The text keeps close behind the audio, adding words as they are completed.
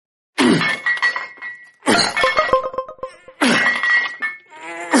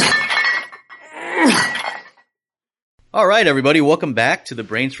All right, everybody. Welcome back to the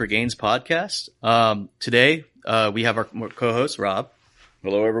Brains for Gains podcast. Today, we have our co-host, Rob.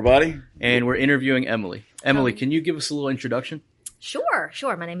 Hello, everybody. And we're interviewing Emily. Emily, can you give us a little introduction? Sure.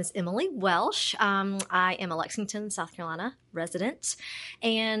 My name is Emily Welsh. I am a Lexington, South Carolina resident,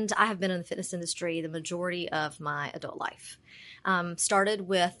 and I have been in the fitness industry the majority of my adult life. Started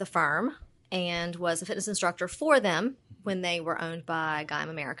with the firm and was a fitness instructor for them when they were owned by Gaia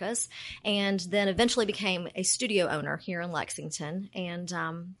Americas, and then eventually became a studio owner here in Lexington, and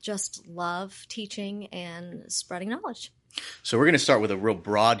just love teaching and spreading knowledge. So we're going to start with a real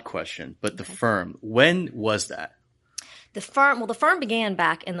broad question, but the firm, when was that? The firm began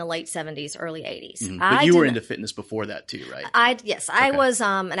back in the late 70s, early 80s. Mm-hmm. But you were into fitness before that too, right? I was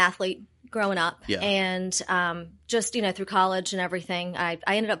an athlete growing up, yeah. And just, through college and everything, I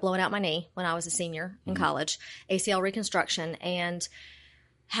ended up blowing out my knee when I was a senior in college, ACL reconstruction, and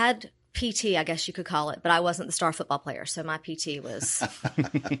had PT, I guess you could call it, but I wasn't the star football player, so my PT was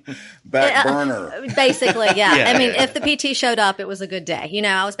back burner. Basically, yeah. I mean, if the PT showed up, it was a good day.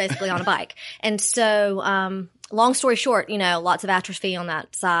 I was basically on a bike. And so, long story short, lots of atrophy on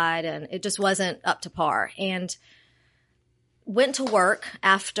that side, and it just wasn't up to par. And went to work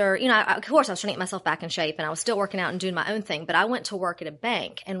after, of course I was trying to get myself back in shape, and I was still working out and doing my own thing, but I went to work at a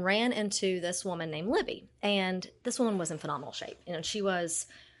bank and ran into this woman named Libby. And this woman was in phenomenal shape. She was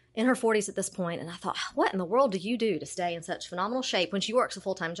in her 40s at this point, and I thought, what in the world do you do to stay in such phenomenal shape when she works a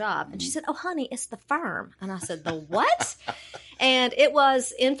full-time job? And she said, oh, honey, it's the firm. And I said, the what? And it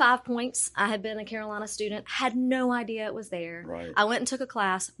was in 5 Points. I had been a Carolina student, had no idea it was there. Right. I went and took a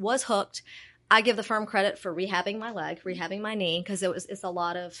class, was hooked. I give the firm credit for rehabbing my leg, rehabbing my knee, because it's a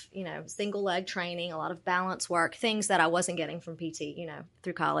lot of, single leg training, a lot of balance work, things that I wasn't getting from PT,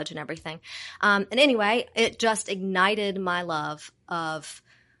 through college and everything. And anyway, it just ignited my love of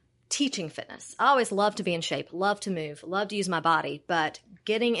teaching fitness. I always loved to be in shape, loved to move, loved to use my body, but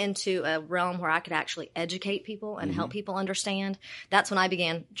getting into a realm where I could actually educate people and help people understand, that's when I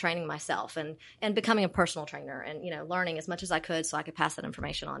began training myself and becoming a personal trainer and, learning as much as I could so I could pass that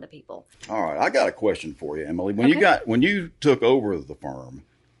information on to people. All right. I got a question for you, Emily. When you took over the firm,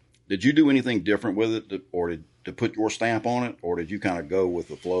 did you do anything different with it or to put your stamp on it, or did you kind of go with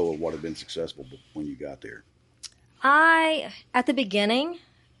the flow of what had been successful when you got there? At the beginning,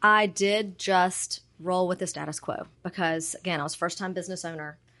 I did just roll with the status quo because, again, I was a first-time business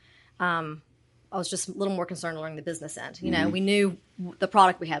owner. I was just a little more concerned learning the business end. We knew the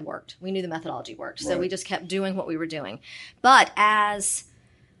product we had worked. We knew the methodology worked. So we just kept doing what we were doing. But as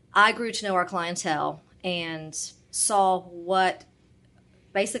I grew to know our clientele and saw what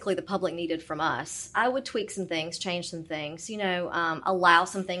basically the public needed from us, I would tweak some things, change some things, allow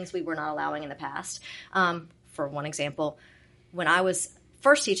some things we were not allowing in the past. For one example, when I was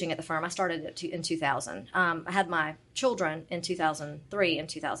first teaching at the firm, I started in 2000. I had my children in 2003 and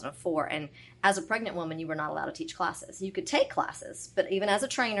 2004. And as a pregnant woman, you were not allowed to teach classes. You could take classes, but even as a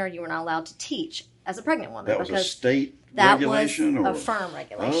trainer, you were not allowed to teach as a pregnant woman. That was a state regulation? That was a firm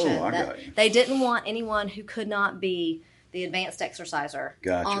regulation. Oh, I got you. They didn't want anyone who could not be the advanced exerciser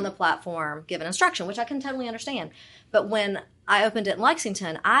on the platform given instruction, which I can totally understand. But when I opened it in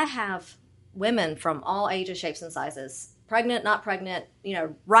Lexington, I have women from all ages, shapes, and sizes, pregnant, not pregnant,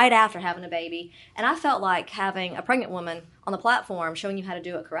 right after having a baby. And I felt like having a pregnant woman on the platform showing you how to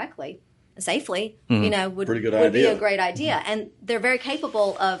do it correctly, safely, would be a great idea. And they're very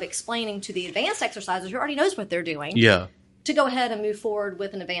capable of explaining to the advanced exercisers who already knows what they're doing to go ahead and move forward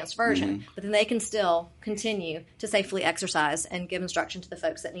with an advanced version. But then they can still continue to safely exercise and give instruction to the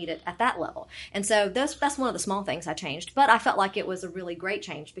folks that need it at that level. And so that's one of the small things I changed. But I felt like it was a really great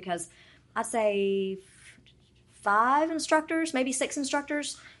change because I'd say 5 instructors, maybe 6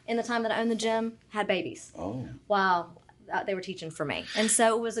 instructors in the time that I owned the gym had babies. Oh. While they were teaching for me. And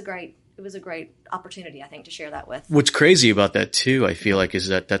so it was a great opportunity, I think, to share that with. What's crazy about that too, I feel like, is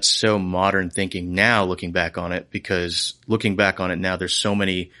that that's so modern thinking now looking back on it, because looking back on it now, there's so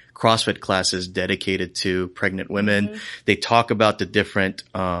many CrossFit classes dedicated to pregnant women. They talk about the different,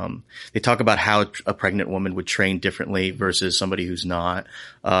 they talk about how a pregnant woman would train differently versus somebody who's not,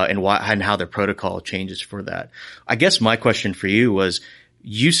 and how their protocol changes for that. I guess my question for you was,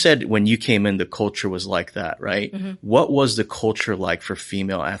 you said when you came in, the culture was like that, right? What was the culture like for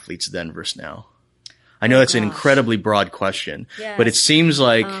female athletes then versus now? I know that's an incredibly broad question, but it seems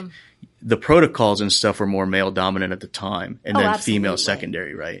like the protocols and stuff were more male dominant at the time, and then female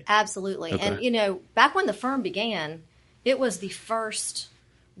secondary, right? Absolutely. Okay. And, back when the firm began, it was the first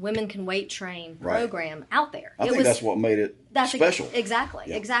women can weight train program out there. I think that's what made it special.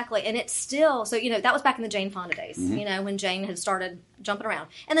 Exactly. And it's still, so, that was back in the Jane Fonda days, when Jane had started jumping around.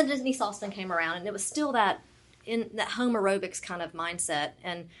 And then Denise Austin came around, and it was still that in that home aerobics kind of mindset,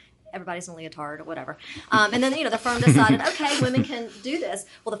 and everybody's in a leotard or whatever. And then, the firm decided, okay, women can do this.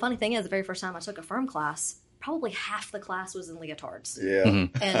 Well, the funny thing is, the very first time I took a firm class, probably half the class was in leotards. Yeah.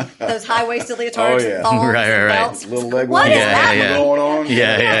 Mm-hmm. And those high-waisted leotards and thongs right. and belts. Little leg what is that going on?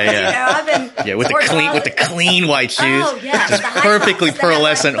 I've been with the clean white shoes. Oh, yeah. Just perfectly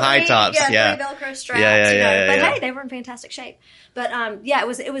pearlescent high tops. Yeah. Three Velcro straps. But hey, they were in fantastic shape. But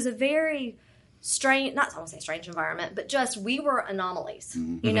it was a very strange, not I won't say strange environment, but just we were anomalies.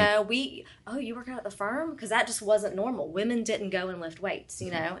 Mm-hmm. You work out at the firm? Because that just wasn't normal. Women didn't go and lift weights,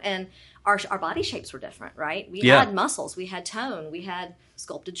 and our body shapes were different, right? We had muscles, we had tone, we had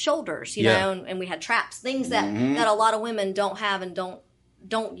sculpted shoulders, know, and we had traps, things that a lot of women don't have and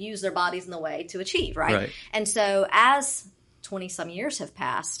don't use their bodies in the way to achieve, right? And so as 20 some years have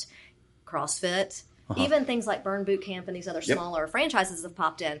passed, CrossFit, even things like Burn Boot Camp and these other smaller franchises have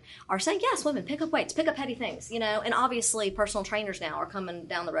popped in, are saying, yes, women, pick up weights, pick up heavy things, and obviously personal trainers now are coming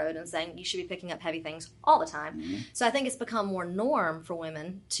down the road and saying you should be picking up heavy things all the time. Mm-hmm. So I think it's become more norm for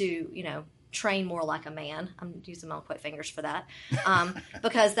women to, train more like a man. I'm using my quit fingers for that,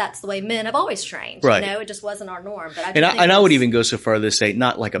 because that's the way men have always trained. Right. It just wasn't our norm. But I would even go so far as to say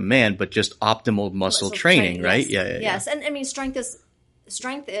not like a man, but just optimal muscle training, right? Yes. Yes, and I mean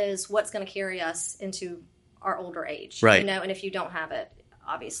strength is what's going to carry us into our older age, right? And if you don't have it,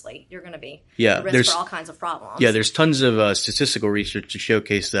 obviously you're going to be at risk for all kinds of problems. Yeah, there's tons of statistical research to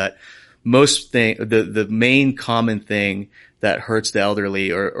showcase that the main common thing that hurts the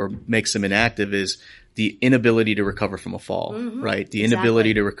elderly or makes them inactive is the inability to recover from a fall, right? The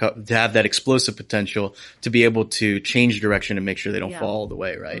inability to have that explosive potential to be able to change direction and make sure they don't fall all the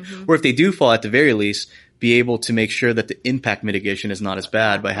way, right? Or if they do fall, at the very least, be able to make sure that the impact mitigation is not as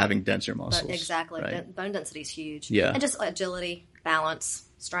bad by having denser muscles. But exactly. Right? Bone density is huge. Yeah. And just agility, balance,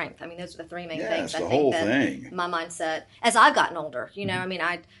 strength. I mean, those are the three main things. It's the I whole think thing. My mindset, as I've gotten older, I mean,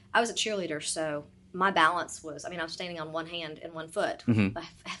 I was a cheerleader, so my balance was, I was standing on one hand and one foot, a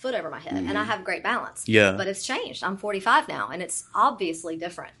foot over my head, and I have great balance. Yeah. But it's changed. I'm 45 now, and it's obviously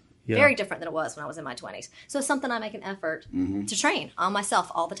different. Yeah. Very different than it was when I was in my 20s. So it's something I make an effort to train on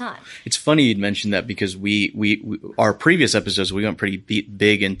myself all the time. It's funny you'd mentioned that because we our previous episodes, we went pretty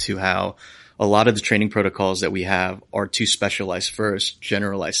big into how a lot of the training protocols that we have are to specialize first,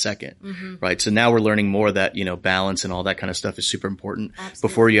 generalize second, right? So now we're learning more that, balance and all that kind of stuff is super important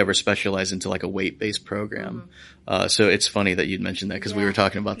before you ever specialize into like a weight-based program. So it's funny that you'd mentioned that because we were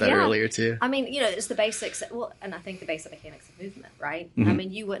talking about that earlier too. I mean, it's the basics. Well, and I think the basic mechanics of movement, right? I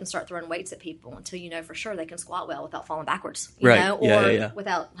mean, you wouldn't start throwing weights at people until you know for sure they can squat well without falling backwards, you know, or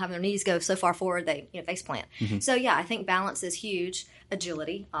without having their knees go so far forward they face plant. So yeah, I think balance is huge.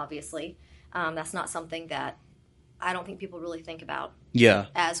 Agility, obviously. That's not something that I don't think people really think about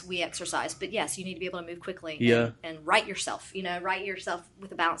as we exercise. But yes, you need to be able to move quickly and right yourself, right yourself with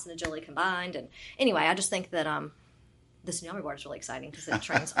the balance and agility combined. And anyway, I just think that the tsunami board is really exciting because it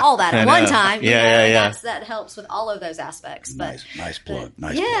trains all that at one time. That helps with all of those aspects. But, nice plug. Oh,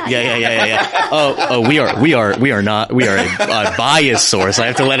 we are a biased source. I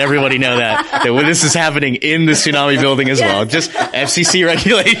have to let everybody know that this is happening in the tsunami building as well. Just FCC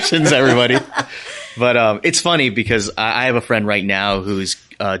regulations, everybody. But it's funny because I have a friend right now who's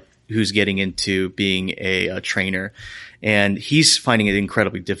getting into being a trainer, and he's finding it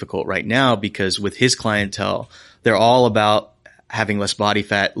incredibly difficult right now because with his clientele, they're all about having less body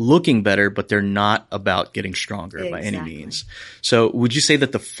fat, looking better, but they're not about getting stronger by any means. So would you say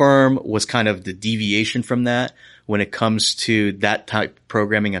that the firm was kind of the deviation from that when it comes to that type of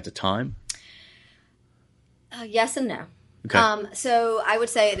programming at the time? Yes and no. Okay. So I would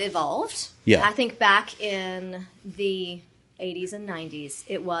say it evolved. Yeah. I think back in the 80s and 90s,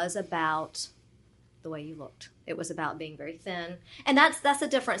 it was about the way you looked. It was about being very thin. And that's a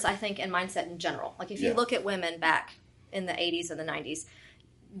difference, I think, in mindset in general. Like if you look at women back in the 80s and the 90s,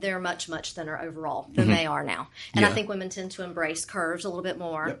 they're much, much thinner overall than they are now. And I think women tend to embrace curves a little bit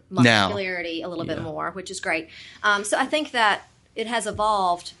more, muscularity a little bit more, which is great. So I think that it has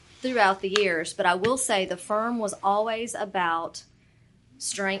evolved throughout the years, but I will say the firm was always about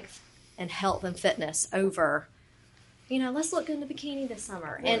strength and health and fitness over, let's look good in a bikini this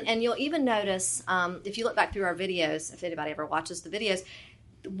summer. Right. And you'll even notice, if you look back through our videos, if anybody ever watches the videos,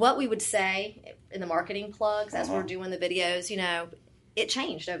 what we would say in the marketing plugs as we're doing the videos, it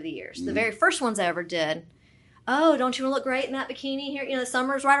changed over the years. The very first ones I ever did, oh, don't you want to look great in that bikini here? The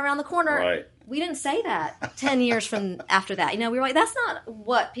summer's right around the corner. Right. We didn't say that 10 years from after that. We were like, that's not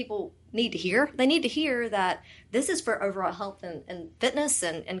what people need to hear. They need to hear that this is for overall health and fitness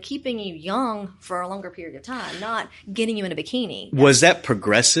and keeping you young for a longer period of time, not getting you in a bikini. Was that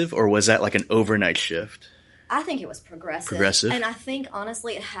progressive or was that like an overnight shift? I think it was progressive. And I think,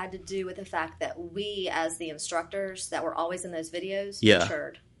 honestly, it had to do with the fact that we, as the instructors that were always in those videos,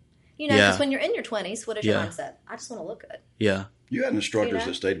 matured. You know, because when you're in your 20s, what is your mindset? I just want to look good. Yeah. You had instructors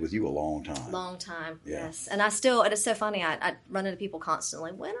that stayed with you a long time. Long time, yes. And I still, it is so funny, I run into people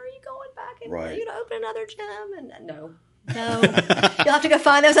constantly, when are you going back and open another gym? And no. You'll have to go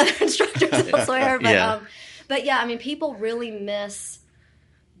find those other instructors elsewhere. But yeah, I mean, people really miss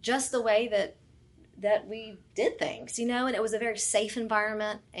just the way that we did things, you know, and it was a very safe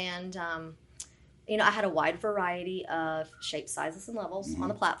environment. And, you know, I had a wide variety of shapes, sizes, and levels on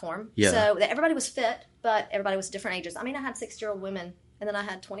the platform. Yeah. So that everybody was fit, but everybody was different ages. I mean, I had 60-year-old women, and then I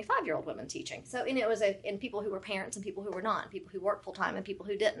had 25-year-old women teaching. So, you know, it was and people who were parents and people who were not, and people who worked full-time and people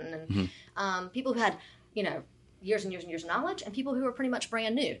who didn't, and people who had, you know, years and years and years of knowledge, and people who were pretty much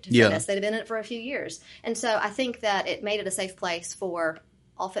brand new to fitness. They'd have been in it for a few years. And so I think that it made it a safe place for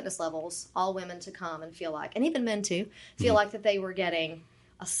all fitness levels, all women to come and feel like, and even men too, feel like that they were getting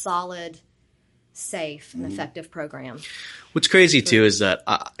a solid, safe, and effective program. What's crazy too is that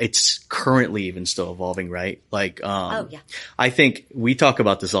it's currently even still evolving, right? Like, I think we talk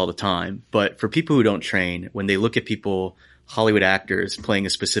about this all the time, but for people who don't train, when they look at people, Hollywood actors playing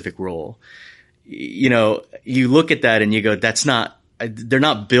a specific role, you know, you look at that and you go, they're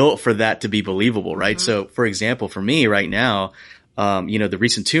not built for that to be believable, right? So, for example, for me right now, you know, the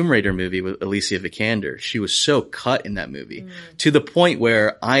recent Tomb Raider movie with Alicia Vikander, she was so cut in that movie to the point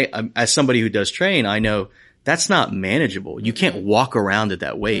where as somebody who does train, I know that's not manageable. You can't walk around at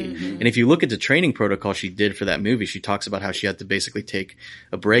that weight. And if you look at the training protocol she did for that movie, she talks about how she had to basically take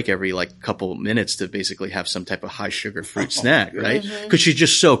a break every like couple minutes to basically have some type of high sugar fruit snack, right? Because she's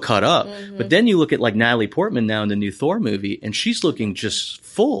just so cut up. But then you look at like Natalie Portman now in the new Thor movie, and she's looking just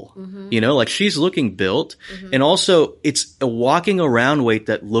full, you know, like she's looking built. And also it's a walking around weight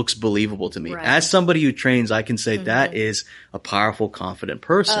that looks believable to me. Right. As somebody who trains, I can say that is a powerful, confident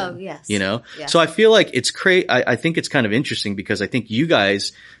person. Oh, yes. You know? Yes. So I feel like it's I think it's kind of interesting because I think you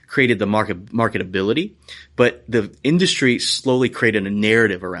guys created the marketability, but the industry slowly created a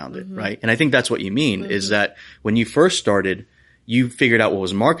narrative around it, right? And I think that's what you mean is that when you first started, you figured out what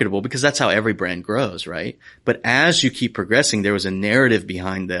was marketable because that's how every brand grows, right? But as you keep progressing, there was a narrative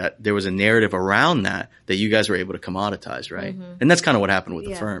behind that. There was a narrative around that you guys were able to commoditize, right? And that's kind of what happened with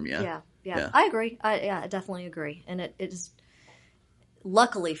the firm, Yeah. I agree. I definitely agree. And it is,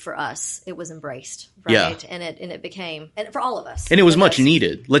 luckily for us, it was embraced, right? Yeah. And it became, and for all of us. And it was much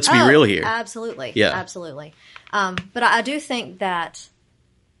needed. Let's be real here. Absolutely. Yeah. Absolutely. But I do think that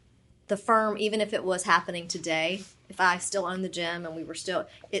the firm, even if it was happening today, if I still owned the gym and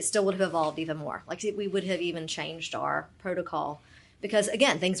it still would have evolved even more. Like we would have even changed our protocol because,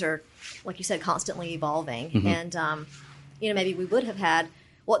 again, things are, like you said, constantly evolving. And, you know, maybe we would have had,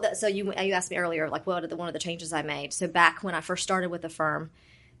 so you asked me earlier, like, one of the changes I made. So back when I first started with the firm,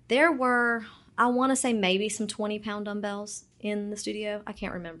 there were, I want to say maybe some 20-pound dumbbells in the studio. I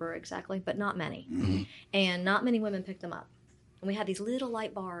can't remember exactly, but not many. And not many women picked them up. And we had these little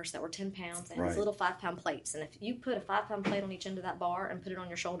light bars that were 10 pounds and these little 5-pound plates. And if you put a 5-pound plate on each end of that bar and put it on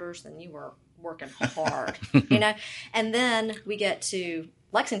your shoulders, then you were working hard, you know? And then we get to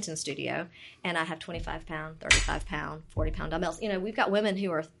Lexington studio, and I have 25-pound, 35-pound, 40-pound dumbbells. You know, we've got women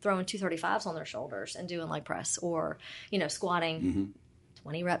who are throwing 235s on their shoulders and doing leg press or, you know, squatting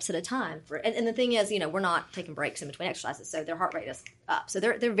 20 reps at a time. And the thing is, you know, we're not taking breaks in between exercises, so their heart rate is up. So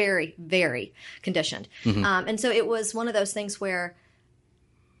they're very, very conditioned. And so it was one of those things where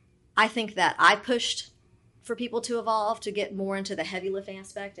I think that I pushed for people to evolve, to get more into the heavy lifting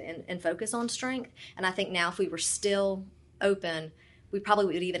aspect and focus on strength. And I think now if we were still open, we probably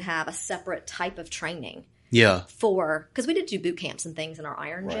would even have a separate type of training. Yeah. Because we did do boot camps and things in our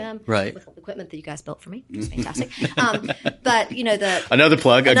iron gym. Right. With equipment that you guys built for me. It was fantastic. But, you know, Another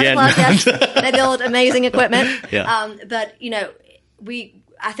plug again. Yes. They build amazing equipment. Yeah. But, you know,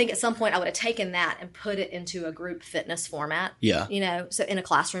 I think at some point I would have taken that and put it into a group fitness format. Yeah. You know, so in a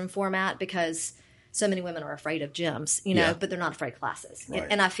classroom format, because so many women are afraid of gyms, you know, but they're not afraid of classes. Right.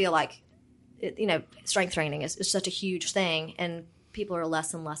 And I feel like, you know, strength training is such a huge thing, and people are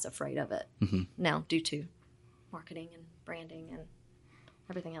less and less afraid of it now due to marketing and branding and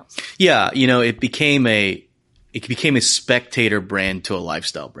everything else. Yeah, you know, it became a spectator brand to a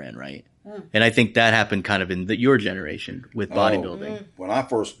lifestyle brand, right? And I think that happened kind of in your generation with bodybuilding. When I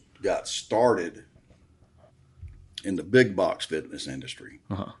first got started in the big box fitness industry,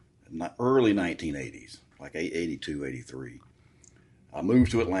 in the early 1980s, like 82, 83, I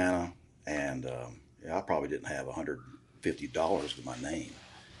moved to Atlanta, and I probably didn't have $150 to my name.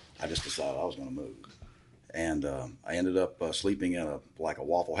 I just decided I was going to move. And I ended up sleeping in a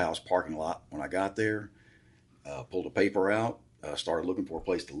Waffle House parking lot when I got there. pulled a paper out, started looking for a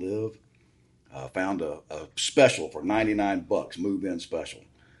place to live, found a special for $99, move-in special.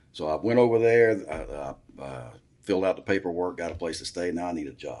 So I went over there, filled out the paperwork, got a place to stay. Now I need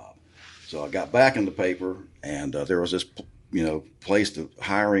a job. So I got back in the paper, and there was this, place to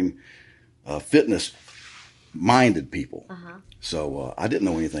hiring fitness-minded people. Uh-huh. So I didn't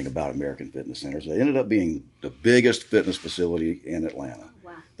know anything about American Fitness Centers. They ended up being the biggest fitness facility in Atlanta.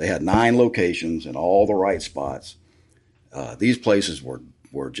 Wow. They had 9 locations in all the right spots. These places were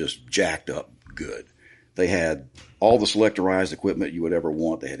just jacked up good. They had all the selectorized equipment you would ever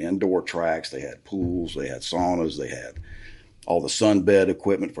want. They had indoor tracks. They had pools. They had saunas. They had all the sunbed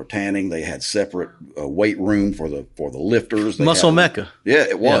equipment for tanning. They had separate weight room for the lifters. They Muscle Mecca. Yeah,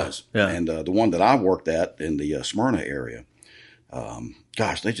 it was. Yeah. And the one that I worked at in the Smyrna area,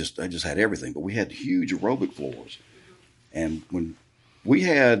 they just had everything. But we had huge aerobic floors, and when we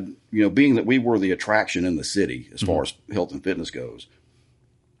had, being that we were the attraction in the city as far as health and fitness goes,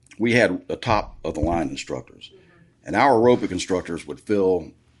 we had the top of the line instructors, and our aerobic instructors would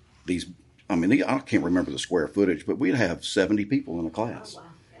fill these. I can't remember the square footage, but we'd have 70 people in a class. Oh,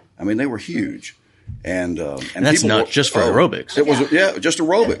 wow. Yeah. They were huge. And that's not just for aerobics. It was, just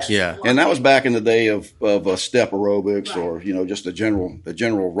aerobics. Yeah. And that was back in the day of step aerobics, or, just the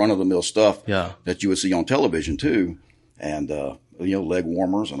general run of the mill stuff that you would see on television too. And, leg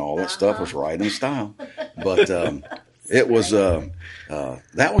warmers and all that stuff was right in style. But, it was,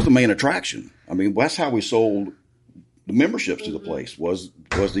 that was the main attraction. That's how we sold the memberships to the place was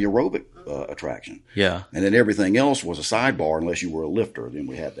the aerobic attraction. Yeah. And then everything else was a sidebar unless you were a lifter. Then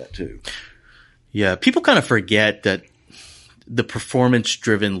we had that too. Yeah. People kind of forget that the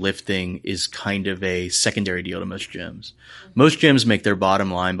performance-driven lifting is kind of a secondary deal to most gyms. Most gyms make their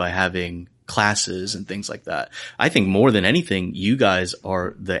bottom line by having classes and things like that. I think more than anything, you guys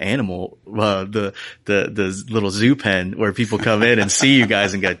are the animal, the little zoo pen where people come in and see you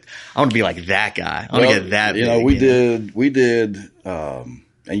guys and go, I want to be like that guy. I want to get that big. We did,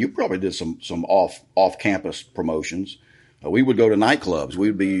 and you probably did some off campus promotions. We would go to nightclubs.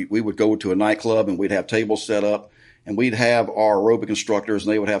 We would go to a nightclub and we'd have tables set up, and we'd have our aerobic instructors,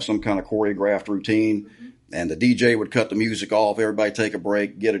 and they would have some kind of choreographed routine, and the DJ would cut the music off. Everybody take a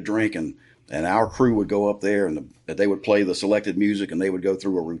break, get a drink, and our crew would go up there and they would play the selected music, and they would go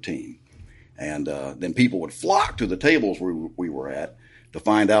through a routine. And then people would flock to the tables we were at to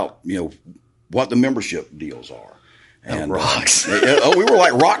find out, what the membership deals are. And rocks. We were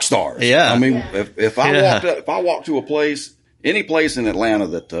like rock stars. Yeah. If I walked to a place, any place in Atlanta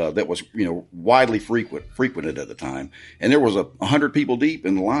that was, widely frequented at the time, and there was 100 people deep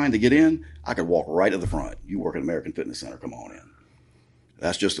in the line to get in, I could walk right to the front. You work at American Fitness Center, come on in.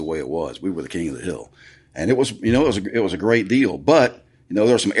 That's just the way it was. We were the king of the hill, and it was, it was a great deal. But there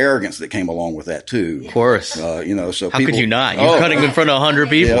was some arrogance that came along with that too. Of course. So how could you not? You're cutting in front of 100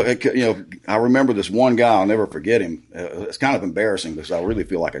 people. I remember this one guy. I'll never forget him. It's kind of embarrassing because I really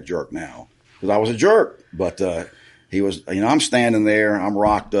feel like a jerk now because I was a jerk. But he was. I'm standing there. I'm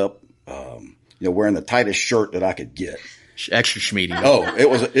rocked up. Wearing the tightest shirt that I could get. Extra schmedium. Oh,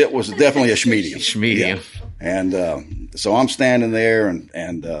 it was definitely a schmedium. Schmedium. Yeah. And so I'm standing there,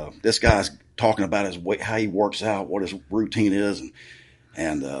 and this guy's talking about his weight, how he works out, what his routine is,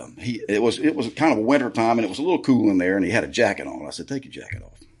 and it was kind of a winter time, and it was a little cool in there, and he had a jacket on. I said, "Take your jacket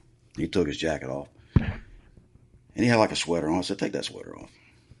off." He took his jacket off, and he had like a sweater on. I said, "Take that sweater off."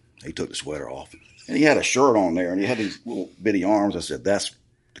 He took the sweater off, and he had a shirt on there, and he had these little bitty arms. I said, "That's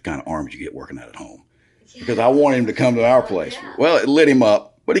the kind of arms you get working out at home." Because I wanted him to come to our place. Yeah. Well, it lit him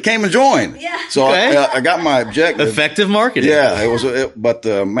up, but he came and joined. Yeah. So okay. I got my objective. Effective marketing. Yeah, it was. But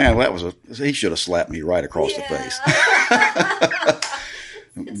man, he should have slapped me right across the face.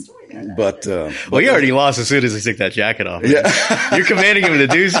 But he already lost as soon as he took that jacket off. Yeah. You're commanding him to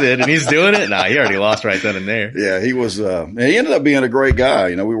do shit, and he's doing it. Nah, he already lost right then and there. Yeah, he was. And he ended up being a great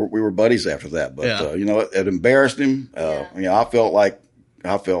guy. We were buddies after that. But it embarrassed him. I felt like.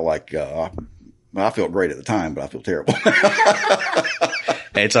 I felt great at the time, but I feel terrible.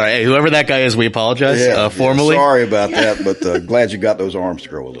 Hey, it's all right. Hey, whoever that guy is, we apologize formally. Sorry about that, but glad you got those arms to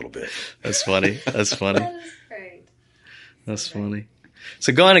grow a little bit. That's funny. That's funny. That is great. That's funny.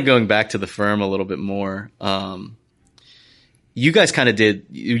 So going back to the firm a little bit more, you guys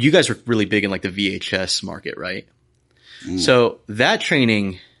were really big in like the VHS market, right? Mm. So that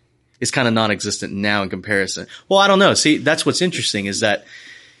training is kind of non-existent now in comparison. Well, I don't know. See, that's what's interesting is that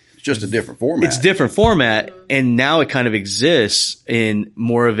just a different format. It's a different format, and now it kind of exists in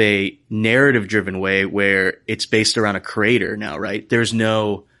more of a narrative-driven way where it's based around a creator now, right? There's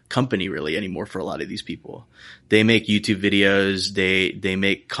no company really anymore for a lot of these people. They make YouTube videos, they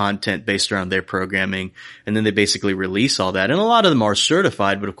make content based around their programming, and then they basically release all that. And a lot of them are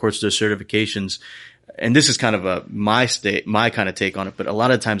certified, but of course those certifications, and this is kind of my kind of take on it, but a lot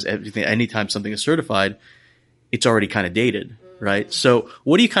of times anytime something is certified, it's already kind of dated, right? So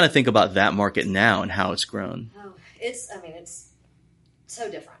what do you kind of think about that market now and how it's grown? Oh, it's so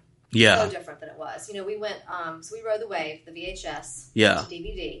different. Yeah. So different than it was. We went, so we rode the wave, the VHS to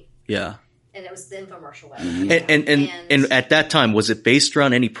DVD. Yeah. And it was the infomercial wave. Mm-hmm. And at that time, was it based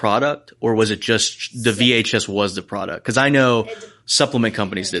around any product, or was it just the VHS was the product? Because I know supplement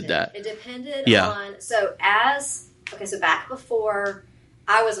companies did that. It depended on, so back before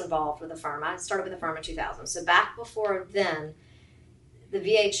I was involved with the firm, I started with the firm in 2000. So back before then, the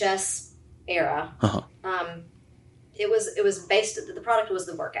VHS era, it was based, the product was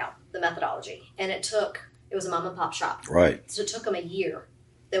the workout, the methodology. And it was a mom and pop shop. Right. So it took them a year.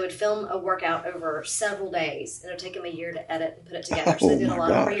 They would film a workout over several days, and it would take them a year to edit and put it together. So they did a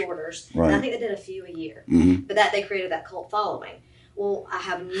lot of pre-orders. Right. And I think they did a few a year. Mm-hmm. But they created that cult following. Well, I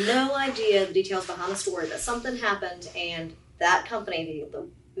have no idea the details behind the story, but something happened, and that company, the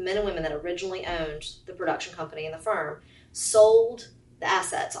men and women that originally owned the production company and the firm, sold the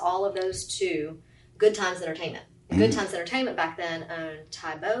assets, all of those, to Good Times Entertainment. Good Times Entertainment back then owned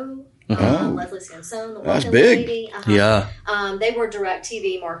Tybo, Leslie Sansone, the Walking Lady. Yeah. They were direct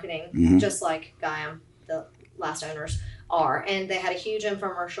TV marketing, just like Gaiam, the last owners, are. And they had a huge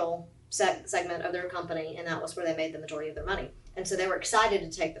infomercial segment of their company, and that was where they made the majority of their money. And so they were excited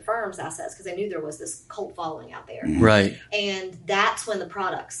to take the firm's assets because they knew there was this cult following out there. Right. And that's when the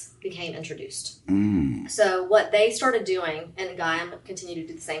products became introduced. So what they started doing, and Gaiam continued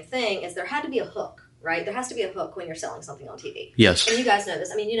to do the same thing, is there had to be a hook. Right? There has to be a hook when you're selling something on TV. Yes. And you guys know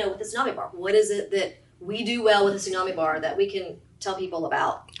this. I mean, with the Tsunami Bar, what is it that we do well with the Tsunami Bar that we can tell people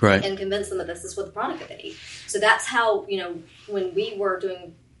about and convince them that this is what the product that they eat? So that's how, when we were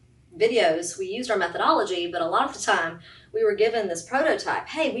doing videos, we used our methodology, but a lot of the time we were given this prototype.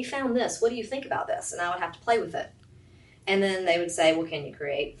 Hey, we found this. What do you think about this? And I would have to play with it. And then they would say, well, can you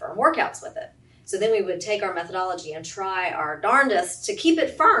create firm workouts with it? So then we would take our methodology and try our darndest to keep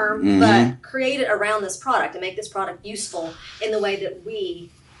it firm, but create it around this product and make this product useful in the way that we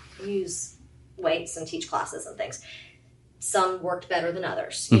use weights and teach classes and things. Some worked better than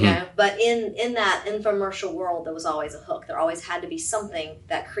others, you know. But in that infomercial world, there was always a hook. There always had to be something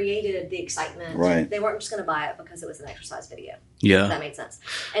that created the excitement. Right. They weren't just going to buy it because it was an exercise video. Yeah. If that made sense.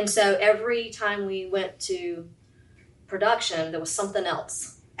 And so every time we went to production, there was something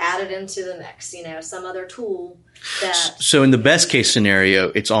else added into the mix, some other tool that... So in the best case scenario,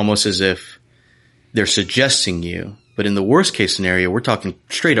 it's almost as if they're suggesting you, but in the worst case scenario, we're talking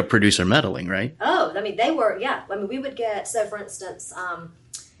straight up producer meddling, right? Oh, they were, yeah. We would get, so for instance,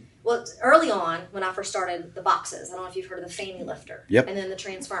 early on, when I first started the boxes, I don't know if you've heard of the fanny lifter. Yep. And then the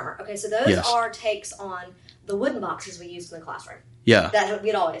transformer. Okay, so those are takes on the wooden boxes we used in the classroom. Yeah. That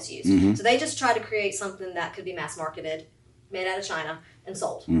we'd always used. So they just tried to create something that could be mass marketed, made out of China, and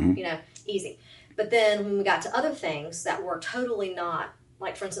sold, easy. But then when we got to other things that were totally not,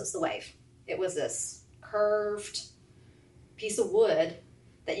 like for instance, the wave. It was this curved piece of wood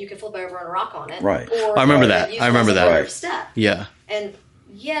that you could flip over and rock on it. Right. Or I remember that. Right. Step. Yeah. And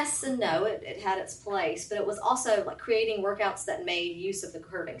yes and no, it had its place, but it was also like creating workouts that made use of the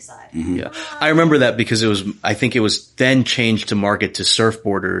curving side. Yeah. I remember that because I think it was then changed to market to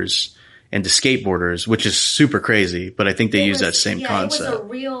surfboarders and to skateboarders, which is super crazy, but I think they use that same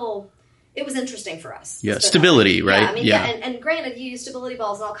concept. It was interesting for us. Yeah, stability, right? And granted, you use stability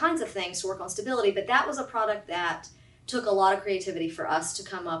balls and all kinds of things to work on stability, but that was a product that took a lot of creativity for us to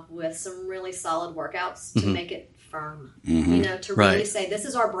come up with some really solid workouts to make it firm, to really say, this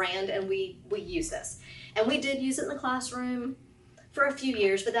is our brand and we use this. And we did use it in the classroom for a few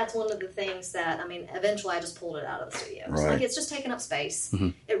years, but that's one of the things that, eventually I just pulled it out of the studio. Right. It's just taking up space.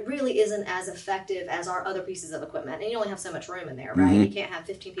 It really isn't as effective as our other pieces of equipment. And you only have so much room in there, right? You can't have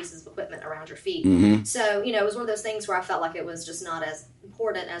 15 pieces of equipment around your feet. So, it was one of those things where I felt like it was just not as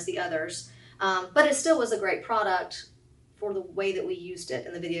important as the others. But it still was a great product for the way that we used it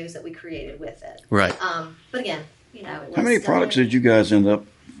and the videos that we created with it. Right. But again, it was how many products did you guys end up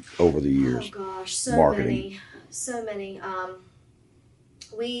over the years? Oh gosh, so marketing? So many.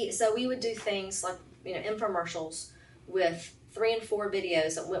 We would do things like infomercials with 3 and 4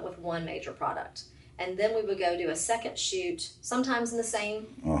 videos that went with one major product, and then we would go do a second shoot, sometimes in the same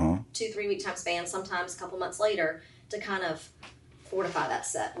 2-3 week time span, sometimes a couple months later, to kind of fortify that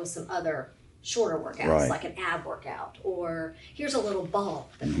set with some other shorter workouts, like an ab workout, or here's a little ball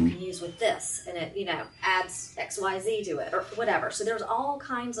that you can use with this, and it, adds XYZ to it, or whatever. So there's all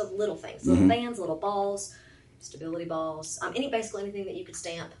kinds of little things, little bands, little balls, stability balls, basically anything that you could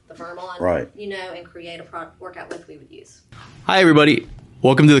stamp the firm on, and create a workout with, we would use. Hi, everybody.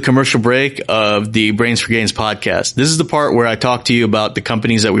 Welcome to the commercial break of the Brains for Gains podcast. This is the part where I talk to you about the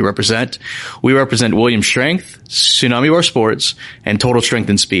companies that we represent. We represent Williams Strength, Tsunami Bar Sports, and Total Strength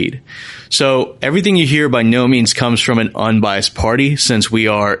and Speed. So everything you hear by no means comes from an unbiased party, since we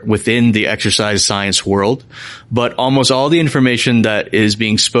are within the exercise science world. But almost all the information that is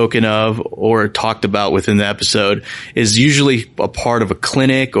being spoken of or talked about within the episode is usually a part of a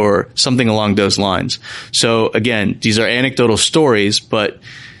clinic or something along those lines. So again, these are anecdotal stories, but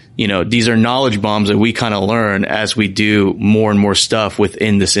these are knowledge bombs that we kind of learn as we do more and more stuff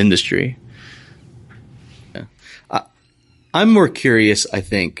within this industry. I'm more curious, I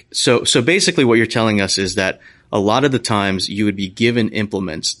think. So basically what you're telling us is that a lot of the times you would be given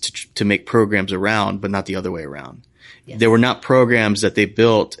implements to make programs around, but not the other way around. Yes. There were not programs that they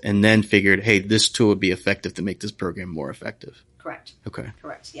built and then figured, hey, this tool would be effective to make this program more effective. Correct. Okay.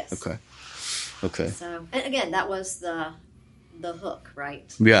 Correct. Yes. Okay. So, and again, that was the hook,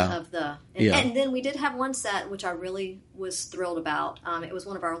 right? Yeah. And then we did have one set, which I really was thrilled about. It was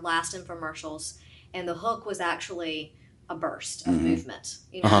one of our last infomercials, and the hook was actually a burst of movement.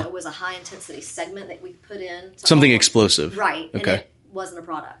 It was a high intensity segment that we put in. Something explosive. Right. Okay. And it wasn't a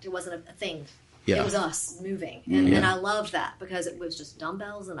product. It wasn't a thing. Yeah. It was us moving. And I loved that because it was just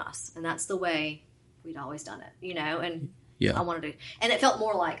dumbbells and us. And that's the way we'd always done it, and I wanted to, and it felt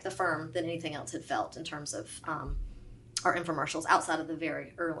more like the firm than anything else had felt in terms of, our infomercials outside of the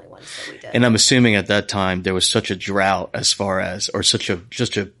very early ones that we did. And I'm assuming at that time there was such a drought or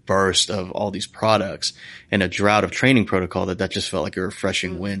just a burst of all these products and a drought of training protocol that just felt like a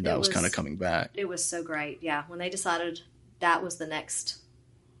refreshing wind that was kind of coming back. It was so great. Yeah. When they decided that was the next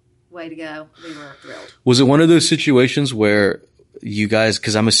way to go, we were thrilled. Was it one of those situations where you guys,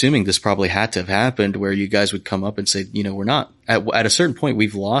 because I'm assuming this probably had to have happened, where you guys would come up and say, we're not, at a certain point,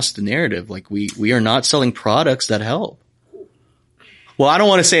 we've lost the narrative. Like we are not selling products that help. Well, I don't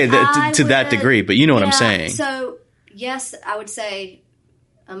want to say that to that degree, but you know what I'm saying. So, yes, I would say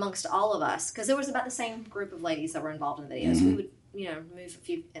amongst all of us, because there was about the same group of ladies that were involved in the videos. We would, move a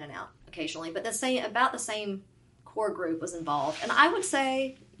few in and out occasionally, but about the same core group was involved. And I would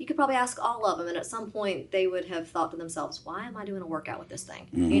say you could probably ask all of them, and at some point they would have thought to themselves, why am I doing a workout with this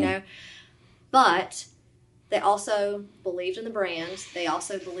thing? But they also believed in the brand. They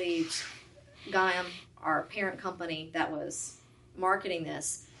also believed Gaiam, our parent company that was marketing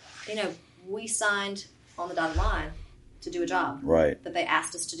this, we signed on the dotted line to do a job that they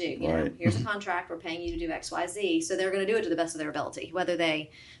asked us to do. Here's a contract, we're paying you to do XYZ. So they're going to do it to the best of their ability, whether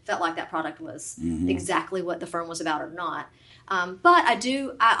they felt like that product was exactly what the firm was about or not. But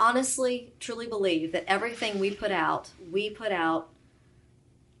I honestly, truly believe that everything we put out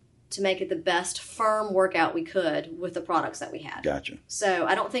to make it the best firm workout we could with the products that we had. Gotcha. So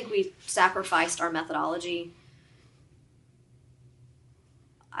I don't think we sacrificed our methodology.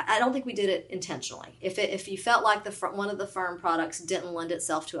 I don't think we did it intentionally. If you felt like one of the firm products didn't lend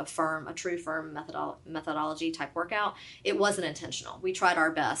itself to a true firm methodology type workout, it wasn't intentional. We tried our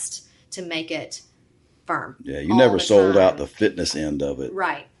best to make it firm. Yeah, you never sold out the fitness end of it,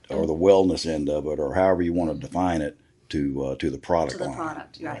 right, or the wellness end of it, or however you want to define it to the product. To the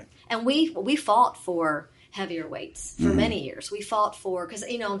product, right? And we fought for heavier weights for many years. We fought for, because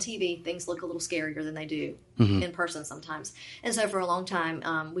on TV things look a little scarier than they do in person sometimes, and so for a long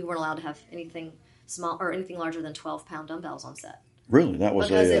time we weren't allowed to have anything small or anything larger than 12-pound dumbbells on set. Really, that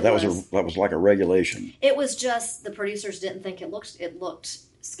was like a regulation. It was just the producers didn't think it looked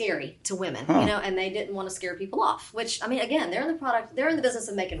scary to women, and they didn't want to scare people off. Which, again, they're in the business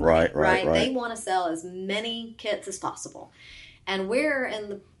of making money, right? They want to sell as many kits as possible, and we're in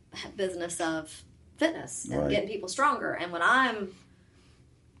the business of fitness and getting people stronger. And when I'm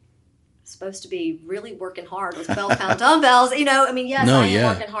supposed to be really working hard with 12-pound dumbbells, I am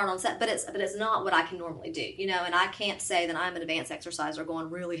working hard on set, but it's not what I can normally do, and I can't say that I'm an advanced exerciser going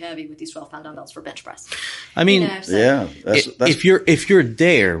really heavy with these 12-pound dumbbells for bench press. If you're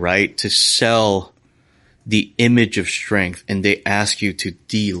there, right, to sell the image of strength and they ask you to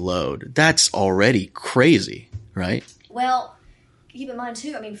deload, that's already crazy, right? Well, keep in mind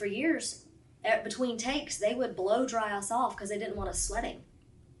too, for years, between takes, they would blow dry us off because they didn't want us sweating.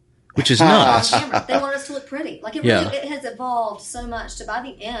 Which is nuts. They want us to look pretty. It has evolved so much to by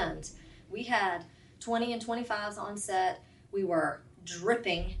the end, we had 20 and 25s on set. We were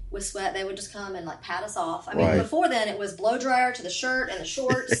dripping with sweat, they would just come and like pat us off. I mean, before then it was blow dryer to the shirt and the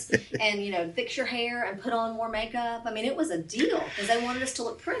shorts and, fix your hair and put on more makeup. I mean, it was a deal because they wanted us to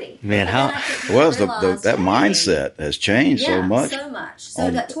look pretty. Man, that mindset has changed so much. So much.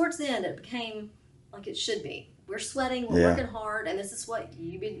 So that towards the end, it became like it should be. We're sweating, we're working hard, and this is what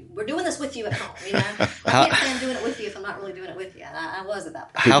we're doing this with you at home. I can't stand doing it with you if I'm not really doing it with you. And I was at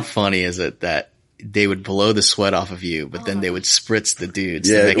that point. How funny is it that they would blow the sweat off of you, but then they would spritz the dudes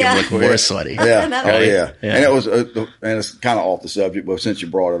to make them look more sweaty. Yeah. And it was, and it's kind of off the subject, but since you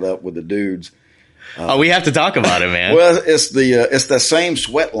brought it up with the dudes. We have to talk about it, man. Well, it's the same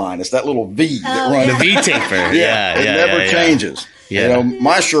sweat line. It's that little V that runs. The V taper. It never changes. Yeah.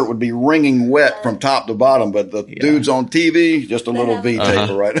 My shirt would be wringing wet from top to bottom, but the dudes on TV, just a little V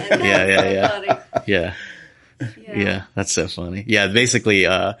taper, right? Yeah, that's so funny. Yeah, basically,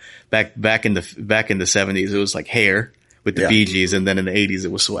 back in the 70s, it was like hair with the Bee Gees, and then in the 80s,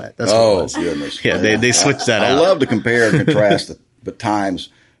 it was sweat. That's what it was. Goodness. Yeah, they switched that out. I love to compare and contrast the times.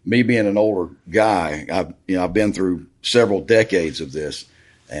 Me being an older guy, I've been through several decades of this,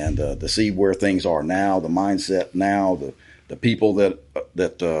 and to see where things are now, the mindset now, the people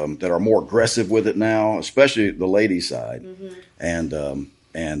that are more aggressive with it now, especially the ladies' side, and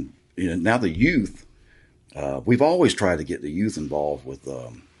now the youth. We've always tried to get the youth involved with,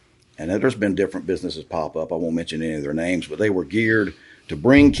 and there's been different businesses pop up. I won't mention any of their names, but they were geared to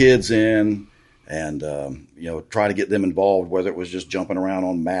bring kids in and, try to get them involved, whether it was just jumping around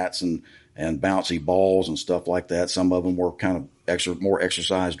on mats and bouncy balls and stuff like that. Some of them were kind of more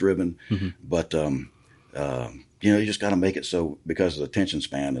exercise driven, but, you just got to make it so, because the attention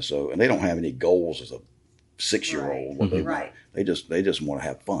span is so, and they don't have any goals as a 6-year-old. They just want to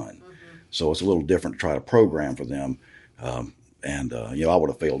have fun. So it's a little different to try to program for them. I would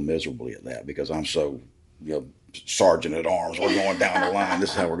have failed miserably at that because I'm so, sergeant at arms. We're going down the line.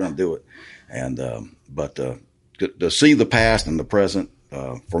 This is how we're going to do it. And, but to see the past and the present,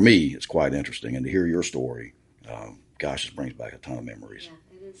 for me, it's quite interesting. And to hear your story, it brings back a ton of memories.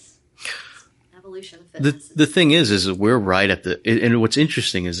 Yeah, it is. Evolution of fitness. The thing is we're right at and what's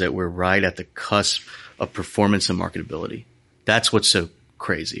interesting is that we're right at the cusp of performance and marketability. That's what's so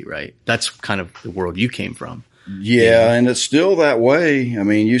crazy, right? That's kind of the world you came from. Yeah, and it's still that way. I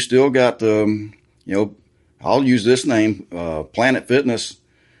mean, you still got I'll use this name, Planet Fitness.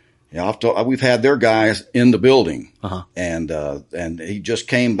 We've had their guys in the building, and he just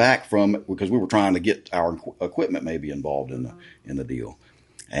came back because we were trying to get our equipment maybe involved in the deal,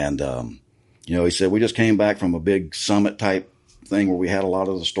 and he said we just came back from a big summit type thing where we had a lot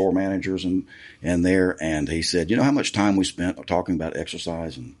of the store managers and there, and he said, how much time we spent talking about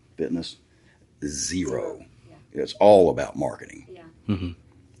exercise and fitness? Zero. Yeah. It's all about marketing.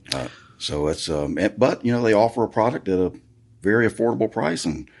 Yeah. So it's but they offer a product at a very affordable price,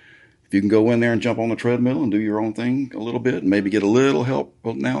 and if you can go in there and jump on the treadmill and do your own thing a little bit and maybe get a little help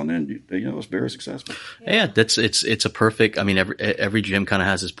now and then, it's very successful. Yeah, it's a perfect. I mean, every gym kind of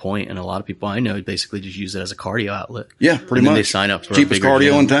has its point, and a lot of people I know basically just use it as a cardio outlet. Yeah, pretty much. They sign up for cheapest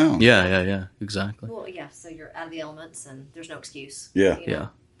cardio in town. Yeah, exactly. Well, yeah, so you're out of the elements, and there's no excuse. Yeah.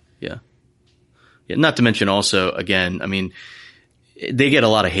 Not to mention also, again, I mean, they get a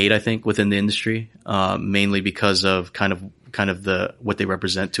lot of hate, I think, within the industry, mainly because of kind of what they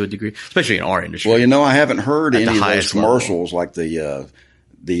represent to a degree, especially in our industry. Well, I haven't heard any of those commercials like the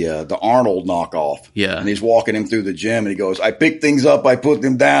Arnold knockoff. Yeah. And he's walking him through the gym and he goes, I pick things up, I put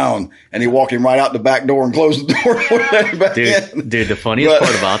them down. And he walked him right out the back door and closed the door. Dude, the funniest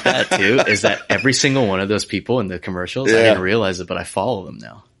part about that too is that every single one of those people in the commercials, I didn't realize it, but I follow them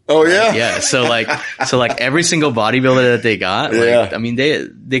now. Oh yeah. Yeah. So every single bodybuilder that they got, I mean,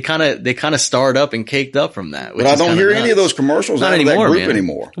 they kind of starred up and caked up from that. But I don't hear any of those commercials out of that group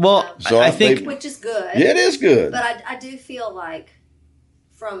anymore. Well, so I think, which is good. Yeah, it is good. But I do feel like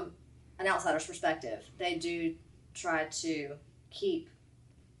from an outsider's perspective, they do try to keep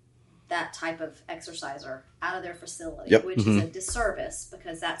that type of exerciser out of their facility, which is a disservice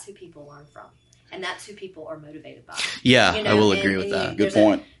because that's who people learn from. And that's who people are motivated by. Yeah, I will agree with that. Good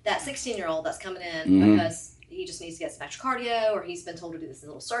point. That 16-year-old that's coming in because he just needs to get some extra cardio or he's been told to do this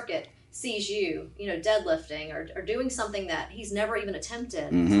little circuit, sees you, deadlifting or doing something that he's never even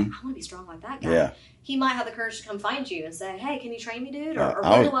attempted. Like, I want to be strong like that guy. Yeah. He might have the courage to come find you and say, hey, can you train me, dude? Or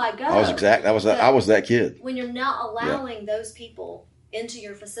where do I go? I was that kid. When you're not allowing those people into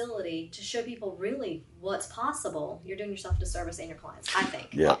your facility to show people really what's possible, you're doing yourself a disservice and your clients, I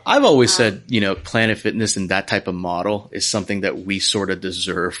think. Yeah. I've always said, Planet Fitness and that type of model is something that we sort of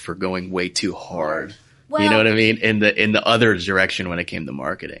deserve for going way too hard. Well, you know what I mean? In the other direction when it came to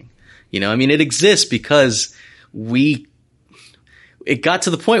marketing. It exists because we it got to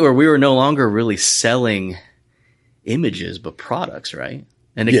the point where we were no longer really selling images, but products, right?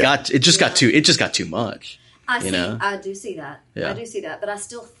 And it just got too much. I do see that. Yeah. I do see that, but I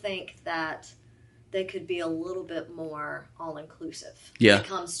still think that they could be a little bit more all-inclusive when it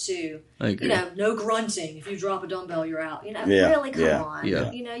comes to, no grunting. If you drop a dumbbell, you're out. Really, come on.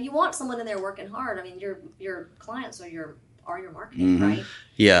 Yeah. You want someone in there working hard. I mean, your clients are your marketing, right?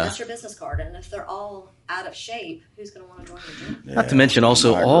 Yeah. That's your business card. And if they're all out of shape, who's going to want to join the gym? Yeah. Not to mention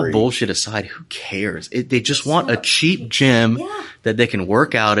also, all bullshit aside, who cares? They just want a cheap gym that they can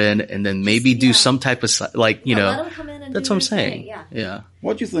work out in and then maybe do some type of, let them come in and that's what I'm saying. Yeah.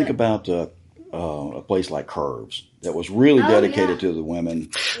 What do you think about a place like Curves that was really dedicated to the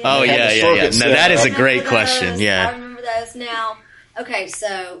women? Yeah. Oh, yeah. Now, that is a great question. Yeah. I remember those now. Okay,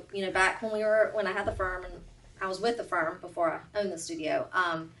 so, back when I had the firm and I was with the firm before I owned the studio,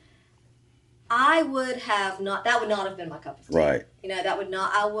 I would not have been my cup of tea. Right.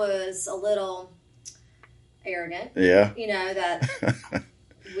 I was a little arrogant. Yeah. That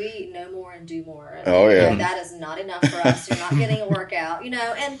we know more and do more. And, that is not enough for us. You're not getting a workout,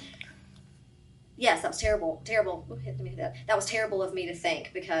 and yes, that was terrible. That was terrible of me to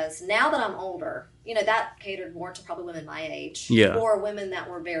think, because now that I'm older, that catered more to probably women my age. Yeah. Or women that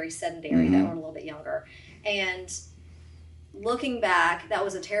were very sedentary, that were a little bit younger. And looking back, that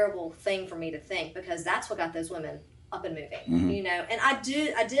was a terrible thing for me to think, because that's what got those women up and moving, And I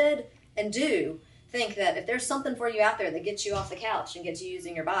did and do think that if there's something for you out there that gets you off the couch and gets you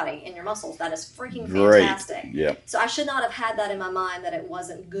using your body and your muscles, that is freaking fantastic. Yeah. So I should not have had that in my mind, that it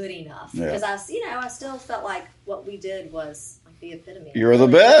wasn't good enough, because I still felt like what we did was like the epitome. You're the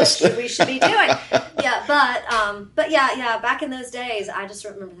best. We should be doing. But back in those days, I just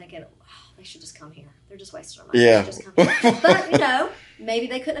remember thinking, they should just come here. They're just wasting our money. Yeah. Just come here. But, maybe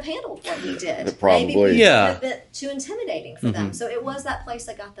they couldn't have handled what we did. Probably. Maybe we a bit too intimidating for them. So it was that place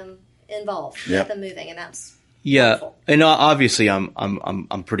that got them involved, got them moving, and that's wonderful. And obviously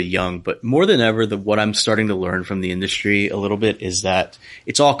I'm pretty young, but more than ever, what I'm starting to learn from the industry a little bit is that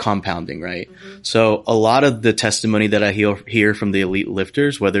it's all compounding, right? So a lot of the testimony that I hear from the elite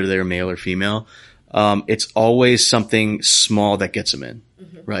lifters, whether they're male or female, it's always something small that gets them in.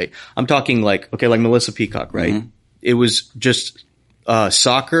 Right. I'm talking like Melissa Peacock, right? It was just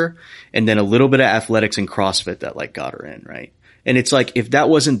soccer and then a little bit of athletics and CrossFit that got her in, right? And it's like, if that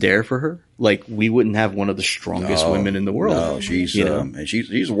wasn't there for her, we wouldn't have one of the strongest women in the world. No, she's and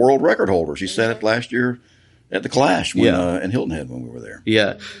she's a world record holder. She set it last year at the Clash in Hilton Head when we were there.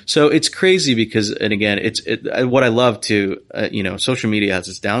 Yeah. So it's crazy because, and again, what I love too, social media has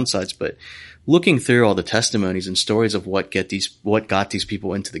its downsides, but looking through all the testimonies and stories of what got these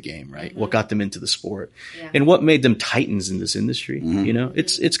people into the game, right? What got them into the sport and what made them titans in this industry.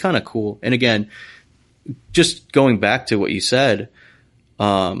 It's kind of cool. And again, just going back to what you said,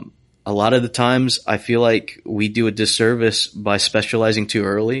 a lot of the times I feel like we do a disservice by specializing too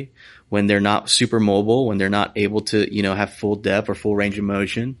early when they're not super mobile, when they're not able to, have full depth or full range of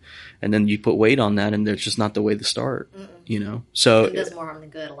motion. And then you put weight on that and it's just not the way to start, So it does more harm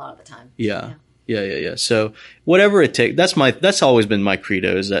than good a lot of the time. Yeah. So whatever it takes, that's always been my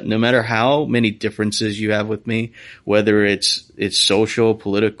credo, is that no matter how many differences you have with me, whether it's social,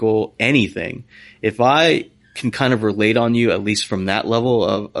 political, anything, if I can kind of relate on you, at least from that level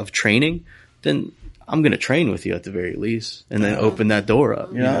of training, then I'm going to train with you at the very least and then open that door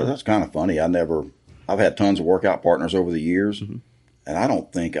up. That's kind of funny. I've had tons of workout partners over the years, and I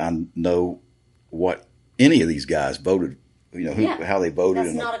don't think I know what any of these guys voted, how they voted.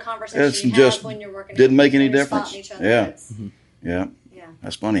 That's not a conversation you have when you're working. Didn't make any difference. Yeah. Yeah.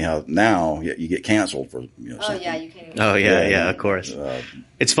 That's funny how now you get canceled for, you can't even. Oh, yeah, of course.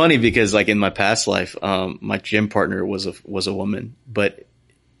 It's funny because in my past life, my gym partner was a woman, but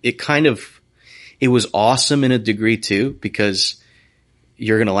it was awesome in a degree too, because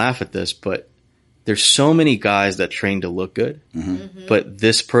you're going to laugh at this, but there's so many guys that train to look good, but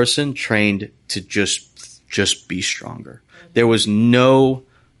this person trained to just be stronger. There was no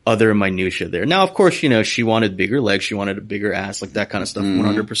other minutia there. Now, of course, she wanted bigger legs. She wanted a bigger ass, that kind of stuff,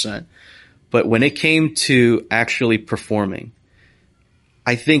 100%. But when it came to actually performing,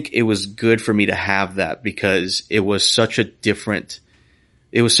 I think it was good for me to have that, because it was such a different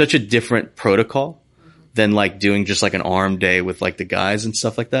protocol than doing just an arm day with the guys and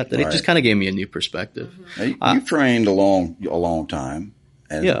stuff like that. It just kind of gave me a new perspective. Now, you've trained a long time.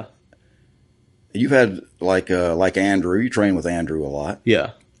 And you've had like Andrew, you train with Andrew a lot.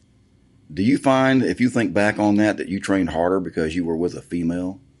 Yeah. Do you find, if you think back on that you trained harder because you were with a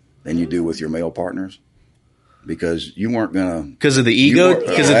female than you do with your male partners? Because you weren't gonna, because of the ego,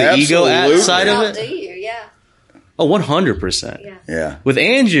 side of it. Do you? Yeah. Oh, 100%. Yeah. With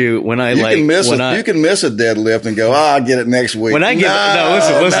Andrew, when I you can miss a deadlift and go, I'll get it next week. When I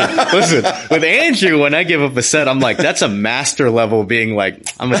listen. With Andrew, when I give up a set, I'm like, that's a master level being like,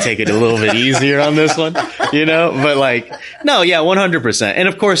 I'm going to take it a little bit easier on this one, but like, no, yeah, 100%. And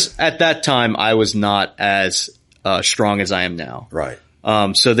of course, at that time, I was not as strong as I am now. Right.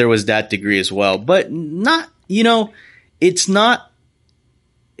 So there was that degree as well, but not, it's not,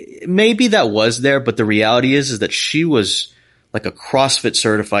 maybe that was there, but the reality is that she was like a CrossFit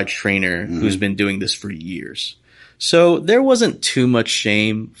certified trainer who's been doing this for years. So there wasn't too much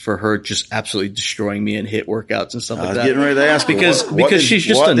shame for her just absolutely destroying me in HIIT workouts and stuff like that. I was getting ready to ask because she's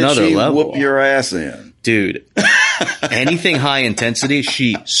just another level. Whoop your ass in, dude. Anything high intensity,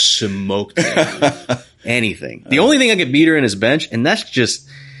 she smoked me. Anything. The only thing I could beat her in is bench, and that's just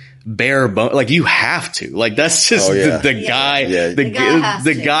bare bone. Like you have to. Like that's just the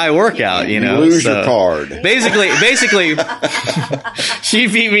guy workout. You lose your card. Basically, she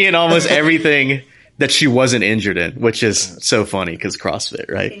beat me in almost everything that she wasn't injured in, which is so funny because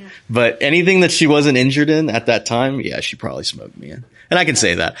CrossFit, right? Yeah. But anything that she wasn't injured in at that time, yeah, she probably smoked me in. And I can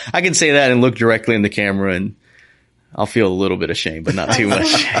say that. I can say that and look directly in the camera, and I'll feel a little bit of shame, but not too much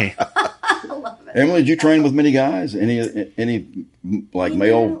shame. Emily, did you train with many guys? Any like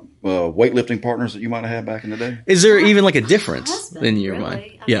male weightlifting partners that you might have had back in the day? Is there even like a difference in your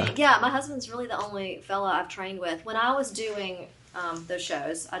mind? I mean, my husband's really the only fella I've trained with. When I was doing those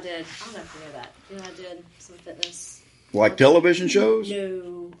shows, I don't know if you know that. I did some fitness. Like television shows?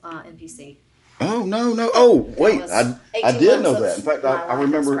 No, NPC. Oh, no. Oh, wait. I did know that. In fact, I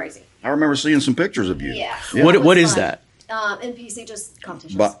remember seeing some pictures of you. Yeah. What is that? NPC, just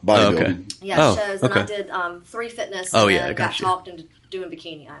competitions. Bodybuilding. Okay. Yeah, shows. And I did 3 fitness. Oh, and yeah, I got talked into doing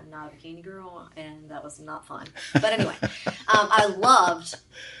bikini. I'm not a bikini girl, and that was not fun. But anyway, I loved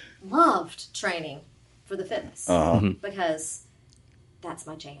training for the fitness because that's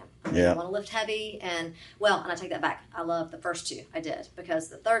my jam. I want to lift heavy, and I take that back. I love the first 2 I did because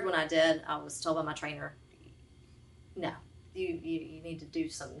the third one I did, I was told by my trainer, no. You need to do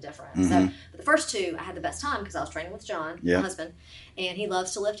something different. So, but the first 2, I had the best time because I was training with John, my husband, and he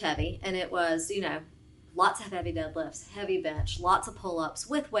loves to lift heavy. And it was, lots of heavy deadlifts, heavy bench, lots of pull-ups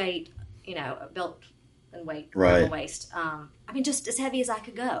with weight, built and weight around the waist. I mean, just as heavy as I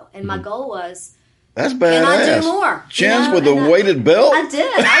could go. And my goal was, that's badass. Can I do more? Chins with a weighted belt? I did.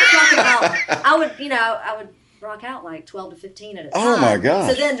 I was talking about, I would rock out like 12 to 15 at a time. Oh my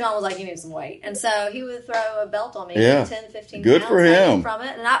gosh. So then John was like, you need some weight. And so he would throw a belt on me, 10 to 15 Good pounds for him. From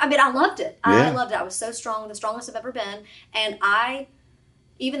it. And I loved it. I loved it. I was so strong, the strongest I've ever been. And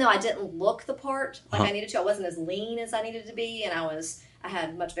even though I didn't look the part like I needed to, I wasn't as lean as I needed to be. And I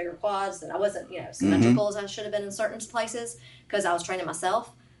had much bigger quads, and I wasn't, symmetrical as I should have been in certain places because I was training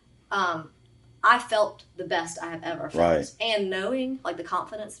myself. I felt the best I have ever felt. Right. And knowing, like the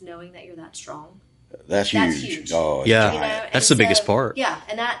confidence, knowing that you're that strong. That's huge. Oh, yeah. That's the biggest part. Yeah.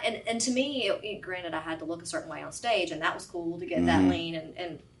 And to me, granted, I had to look a certain way on stage, and that was cool to get that lean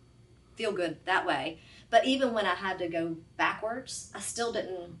and feel good that way. But even when I had to go backwards,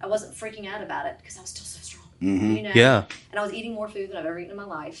 I wasn't freaking out about it because I was still so strong. Yeah. And I was eating more food than I've ever eaten in my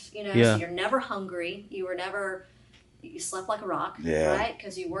life. So you're never hungry. You slept like a rock, right?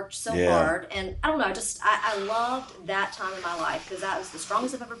 Because you worked so hard. And I don't know, I loved that time in my life because that was the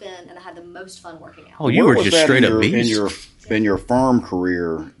strongest I've ever been, and I had the most fun working out. Oh, you were just straight up beast. In your firm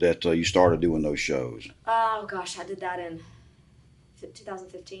career that you started doing those shows? Oh, gosh, I did that in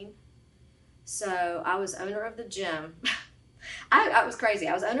 2015. So I was owner of the gym. I was crazy.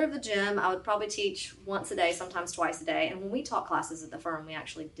 I was owner of the gym. I would probably teach once a day, sometimes twice a day. And when we taught classes at the firm, we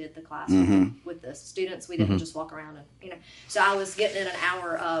actually did the class with the students. We didn't just walk around and, So I was getting in an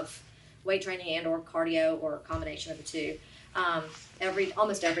hour of weight training and or cardio or a combination of the two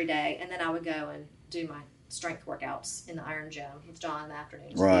almost every day. And then I would go and do my strength workouts in the Iron Gym with John in the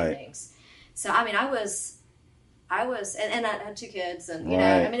afternoons and evenings. So, I mean, I was, and I had 2 kids and,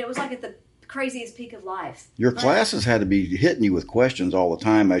 it was like at the craziest peak of life. Your classes had to be hitting you with questions all the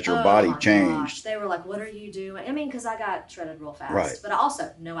time as your body changed. Gosh. They were like, what are you doing? I mean, because I got shredded real fast. Right. But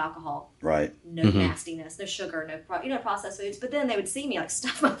also, no alcohol. Right. No nastiness, no sugar, no processed foods. But then they would see me like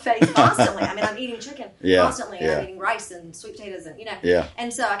stuff my face constantly. I mean, I'm eating chicken constantly. Yeah. I'm eating rice and sweet potatoes and, Yeah.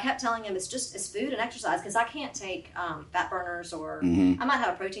 And so I kept telling him it's food and exercise because I can't take fat burners or I might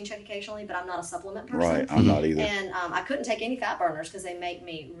have a protein shake occasionally, but I'm not a supplement person. Right. I'm not either. And I couldn't take any fat burners because they make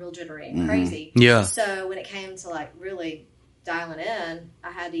me real jittery and crazy. Yeah. So when it came to like really dialing in,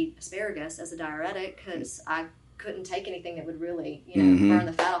 I had to eat asparagus as a diuretic because I couldn't take anything that would really, burn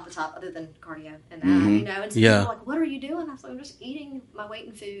the fat off the top other than cardio and that, and so people are like, what are you doing? I was like, I'm just eating my weight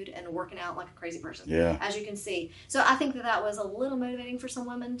in food and working out like a crazy person, as you can see. So I think that was a little motivating for some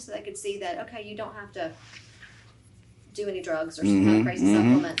women, so they could see that, okay, you don't have to do any drugs or some kind of crazy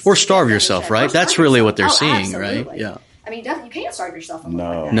supplements. Or starve yourself, right? That's really what they're seeing, absolutely. Right? Yeah. I mean, you can't starve yourself.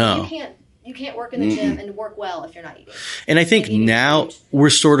 No. You can't work in the gym and work well if you're not eating. And I think now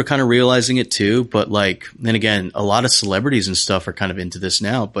we're sort of kind of realizing it too, but like, then again, a lot of celebrities and stuff are kind of into this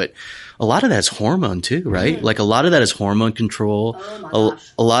now, but a lot of that's hormone too, right? Like a lot of that is hormone control. Oh my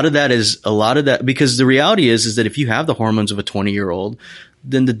gosh. A lot of that, because the reality is that if you have the hormones of a 20-year-old,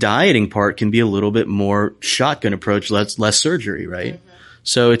 then the dieting part can be a little bit more shotgun approach, less surgery, right?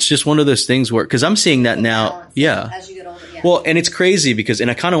 So it's just one of those things where, cause I'm seeing that now. As you get older. Yeah. Well, and it's crazy because, and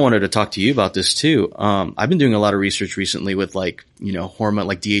I kind of wanted to talk to you about this too. I've been doing a lot of research recently with like, hormone,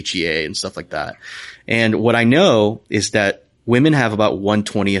 like DHEA and stuff like that. And what I know is that women have about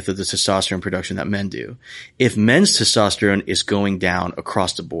 1/20th of the testosterone production that men do. If men's testosterone is going down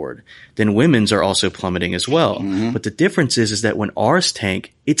across the board, then women's are also plummeting as well. But the difference is that when ours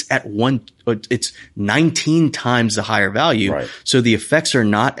tank, it's it's 19 times the higher value. Right. So the effects are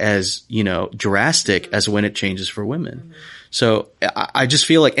not as, drastic as when it changes for women. So I just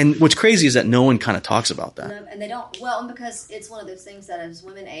feel like, and what's crazy is that no one kind of talks about that. No, and they don't. Well, because it's one of those things that as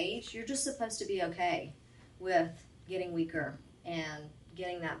women age, you're just supposed to be okay with getting weaker and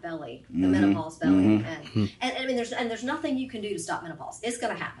getting that belly, the menopause belly, and I mean, there's nothing you can do to stop menopause. It's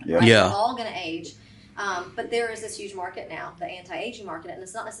going to happen. Right? Yeah. We're all going to age, but there is this huge market now, the anti-aging market, and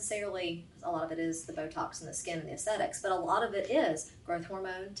it's not necessarily, a lot of it is the Botox and the skin and the aesthetics, but a lot of it is growth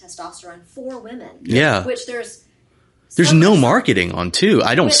hormone, testosterone for women. Yeah, which there's no marketing on too.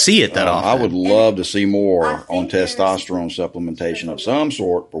 I don't see it that often. I would love to see more on testosterone supplementation of some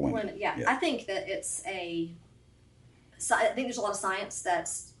sort for women. Yeah. I think that I think there's a lot of science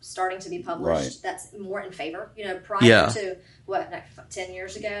that's starting to be published that's more in favor. Prior to 10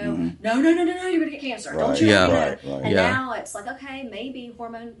 years ago, no, you're going to get cancer. Don't you? And now it's like, okay, maybe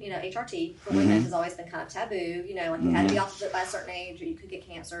hormone, HRT for women has always been kind of taboo. Like you had to be off of it by a certain age or you could get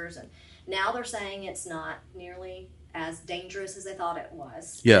cancers. And now they're saying it's not nearly as dangerous as they thought it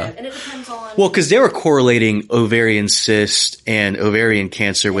was. Yeah. And it depends on... Well, because they were correlating ovarian cyst and ovarian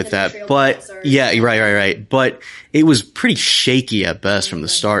cancer with that. But cancer. Yeah, right. But it was pretty shaky at best from the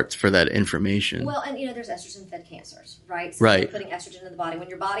start for that information. Well, and there's estrogen-fed cancers, right? So you're putting estrogen in the body. When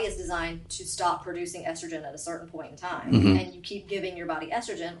your body is designed to stop producing estrogen at a certain point in time, and you keep giving your body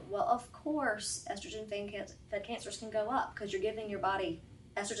estrogen, well, of course, estrogen-fed cancers can go up because you're giving your body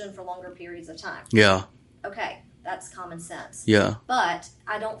estrogen for longer periods of time. Yeah. Okay. That's common sense. Yeah. But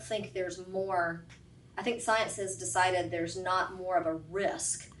I don't think there's more. I think science has decided there's not more of a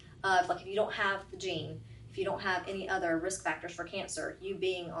risk of, like, if you don't have the gene, if you don't have any other risk factors for cancer, you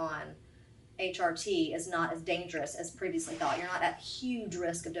being on HRT is not as dangerous as previously thought. You're not at huge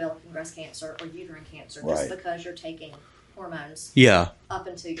risk of developing breast cancer or uterine cancer just because you're taking hormones up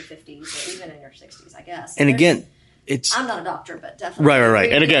into your 50s or even in your 60s, I guess. And again, I'm not a doctor, but definitely.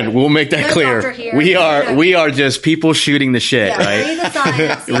 Right. And again, we'll make that clear. We are just people shooting the shit, right? Read the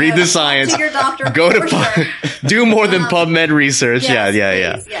science. Read the science. To your doctor. Go to do more than PubMed research. Yes,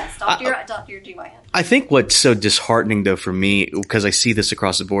 yeah. Please, yes, talk to your GYN. I think what's so disheartening though for me, because I see this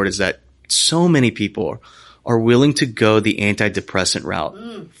across the board, is that so many people are willing to go the antidepressant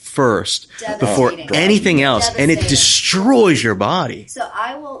route first before anything else, and it destroys your body. So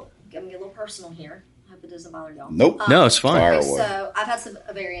I'm gonna get a little personal here. It doesn't bother y'all. Nope. No, it's fine. Okay, so I've had some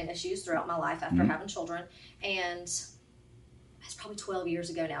ovarian issues throughout my life after having children, and it's probably 12 years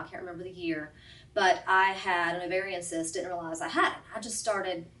ago now. I can't remember the year, but I had an ovarian cyst. Didn't realize I had it. I just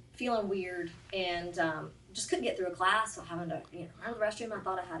started feeling weird and just couldn't get through a class. So having to run to the restroom. I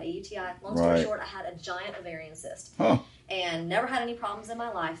thought I had a UTI. Long story short, I had a giant ovarian cyst and never had any problems in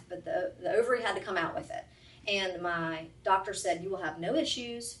my life. But the ovary had to come out with it. And my doctor said, you will have no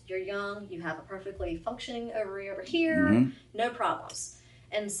issues. You're young. You have a perfectly functioning ovary over here. No problems.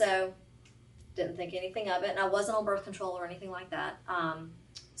 And so didn't think anything of it. And I wasn't on birth control or anything like that.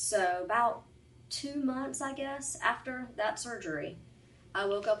 So about 2 months, I guess, after that surgery, I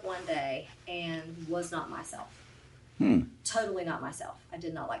woke up one day and was not myself. Totally not myself. I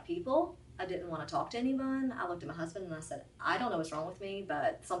did not like people. I didn't want to talk to anyone. I looked at my husband and I said, I don't know what's wrong with me,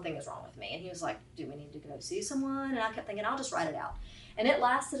 but something is wrong with me. And he was like, do we need to go see someone? And I kept thinking, I'll just write it out. And it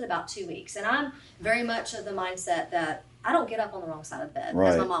lasted about 2 weeks. And I'm very much of the mindset that I don't get up on the wrong side of the bed,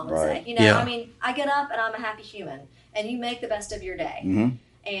 as my mom would say. I mean, I get up and I'm a happy human. And you make the best of your day.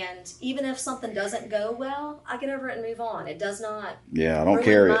 And even if something doesn't go well, I get over it and move on. It does not I don't ruin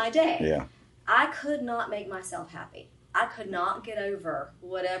care my day. I could not make myself happy. I could not get over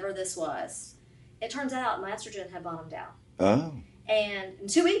whatever this was. It turns out my estrogen had bottomed out. Oh. And in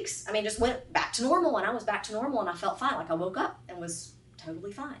 2 weeks, just went back to normal, and I was back to normal, and I felt fine. Like, I woke up and was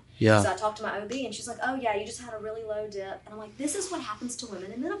totally fine. Yeah. So I talked to my OB, and she's like, oh, yeah, you just had a really low dip. And I'm like, this is what happens to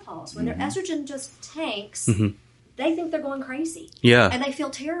women in menopause. When their estrogen just tanks, they think they're going crazy. Yeah. And they feel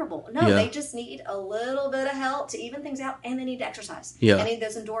terrible. No, they just need a little bit of help to even things out, and they need to exercise. Yeah. They need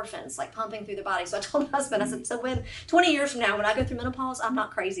those endorphins, like, pumping through their body. So I told my husband, I said, so when 20 years from now, when I go through menopause, I'm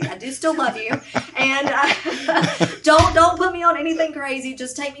not crazy. I do still love you. And don't put me on anything crazy.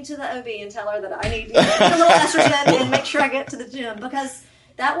 Just take me to the OB and tell her that I need a little estrogen and make sure I get to the gym. Because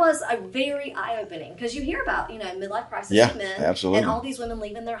that was a very eye-opening, because you hear about, midlife crisis with men. Absolutely. And all these women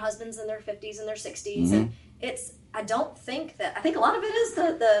leaving their husbands in their 50s and their 60s. And I think a lot of it is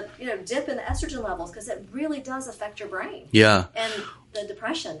the dip in the estrogen levels, because it really does affect your brain. Yeah. And the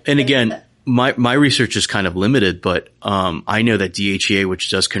depression. And again, my research is kind of limited, but I know that DHEA, which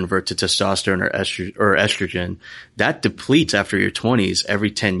does convert to testosterone or estrogen, that depletes after your 20s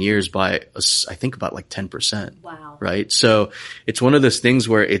every 10 years by, I think, about like 10%. Wow. Right? So it's one of those things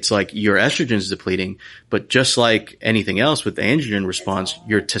where it's like your estrogen is depleting, but just like anything else with the androgen response,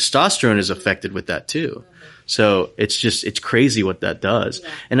 your testosterone is affected with that too. So it's crazy what that does. Yeah.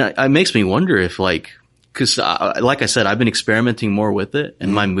 And it makes me wonder if, like, because like I said, I've been experimenting more with it,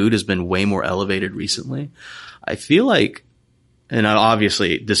 and my mood has been way more elevated recently. I feel like, and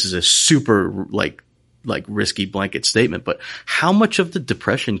obviously this is a super like risky blanket statement, but how much of the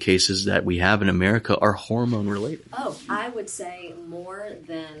depression cases that we have in America are hormone related? Oh, I would say more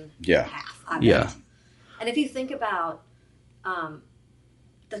than half. Yeah. And if you think about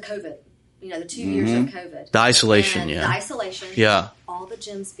the COVID, the 2 years of COVID. The isolation, The isolation. Yeah. All the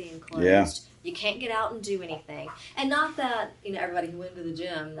gyms being closed. Yeah. You can't get out and do anything. And not that, everybody who went to the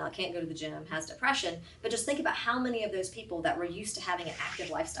gym now can't go to the gym has depression, but just think about how many of those people that were used to having an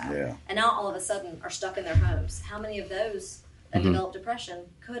active lifestyle and now all of a sudden are stuck in their homes. How many of those that developed depression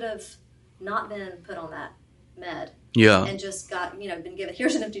could have not been put on that med? Yeah. And just got, been given,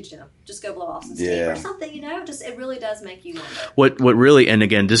 here's an empty gym. Just go blow off some steam or something, just, it really does make you wonder. What really, and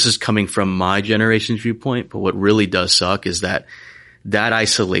again, this is coming from my generation's viewpoint, but what really does suck is that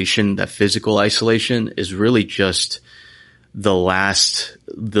isolation, that physical isolation, is really just the last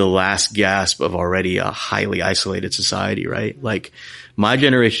gasp of already a highly isolated society, right? Like, my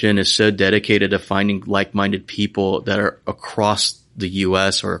generation is so dedicated to finding like-minded people that are across the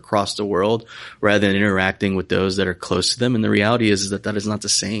U.S. or across the world, rather than interacting with those that are close to them. And the reality is that is not the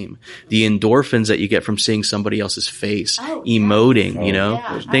same. The endorphins that you get from seeing somebody else's face,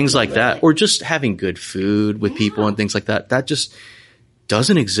 emoting, things like that, or just having good food with people and things like that, that just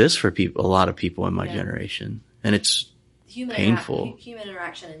doesn't exist for a lot of people in my generation. And it's painful. Human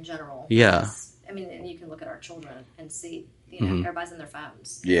interaction in general. Yeah. And you can look at our children and see, everybody's in their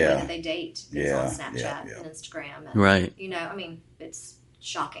phones. Yeah. The way that they date. It's on Snapchat and Instagram. And, right. It's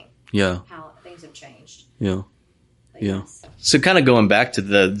shocking. Yeah. How things have changed. Yeah. Yeah. So kind of going back to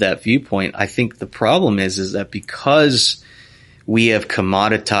that viewpoint, I think the problem is that because we have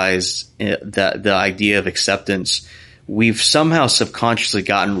commoditized the idea of acceptance, we've somehow subconsciously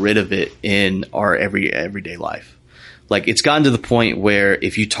gotten rid of it in our everyday life. Like, it's gotten to the point where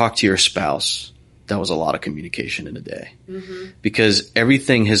if you talk to your spouse, that was a lot of communication in a day. Because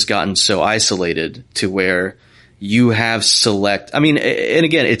everything has gotten so isolated to where you have and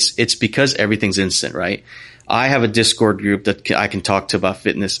again, it's because everything's instant, right? I have a Discord group that I can talk to about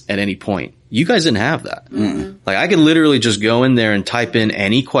fitness at any point. You guys didn't have that. Like, I could literally just go in there and type in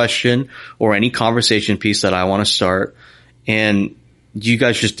any question or any conversation piece that I want to start, and you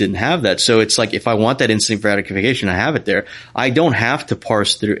guys just didn't have that. So it's like, if I want that instant gratification, I have it there. I don't have to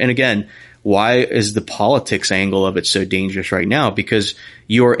parse through. And again, why is the politics angle of it so dangerous right now? Because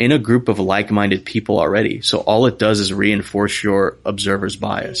you're in a group of like-minded people already. So all it does is reinforce your observer's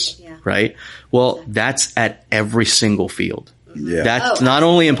bias, right? Well, that's at every single field. Yeah. That's not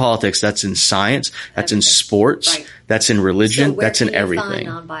only in politics, that's in science, that's in sports, that's in religion, that's in everything. Where can you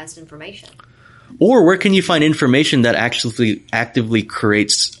find non-biased information? Or where can you find information that actually actively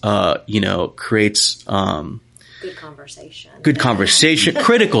creates good conversation,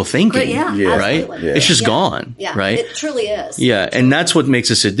 critical thinking, right? Absolutely. It's just gone, right? It truly is. Yeah. And that's what makes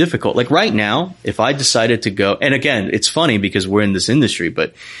it so difficult. Like, right now, if I decided to go, and again, it's funny because we're in this industry,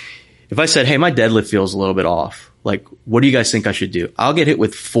 but if I said, hey, my deadlift feels a little bit off, like, what do you guys think I should do? I'll get hit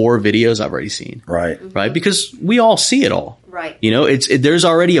with 4 videos I've already seen. Right. Right? Because we all see it all. Right. There's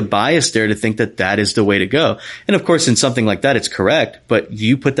already a bias there to think that is the way to go. And of course, in something like that, it's correct, but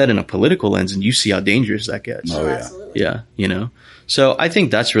you put that in a political lens and you see how dangerous that gets. Oh, yeah. Absolutely. Yeah. So I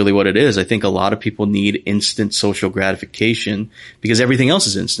think that's really what it is. I think a lot of people need instant social gratification because everything else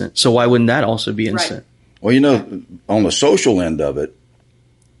is instant. So why wouldn't that also be instant? Right. Well, on the social end of it,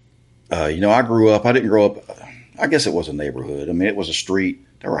 I didn't grow up, I guess it was a neighborhood. I mean, it was a street.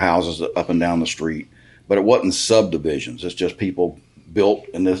 There were houses up and down the street, but it wasn't subdivisions. It's just people built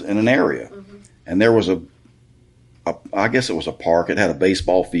in an area. Mm-hmm. And there was I guess it was a park. It had a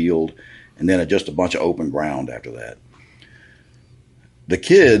baseball field and then just a bunch of open ground after that. The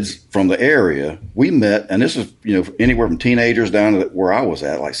kids from the area, we met, and this is, anywhere from teenagers down to where I was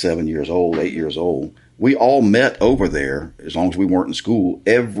at, like 7 years old, 8 years old. We all met over there, as long as we weren't in school,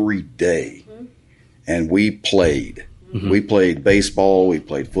 every day. Mm-hmm. And we played. Mm-hmm. We played baseball, we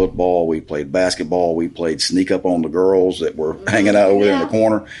played football, we played basketball, we played sneak up on the girls that were hanging out over there in the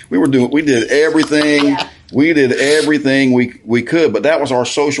corner. We did everything. Yeah. We did everything we could, but that was our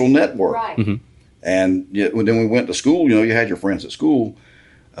social network. Right. Mm-hmm. And then we went to school. You had your friends at school.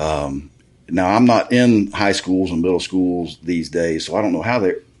 Now I'm not in high schools and middle schools these days, so I don't know how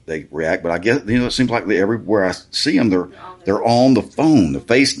they react. But I guess it seems like everywhere I see them, they're on the phone, they're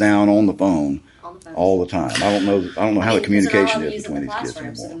face down on the phone all the time. I don't know how the communication is between these kids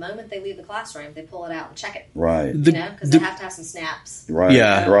anymore. So the moment they leave the classroom, they pull it out and check it. Right. Because they have to have some snaps. Right.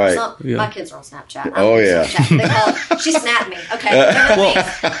 Yeah. Right. My kids are on Snapchat. Oh yeah. They call it, she snapped me. Okay. Well,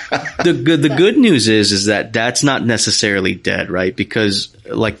 the good news is that that's not necessarily dead, right? Because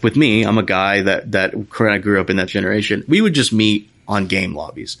like with me, I'm a guy that I grew up in that generation. We would just meet on game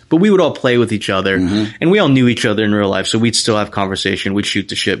lobbies, but we would all play with each other, mm-hmm. and we all knew each other in real life. So we'd still have conversation. We'd shoot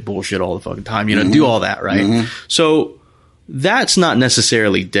the shit bullshit all the fucking time, mm-hmm. do all that. Right. Mm-hmm. So that's not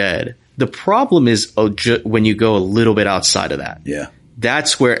necessarily dead. The problem is when you go a little bit outside of that. Yeah.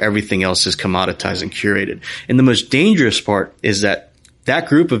 That's where everything else is commoditized and curated. And the most dangerous part is that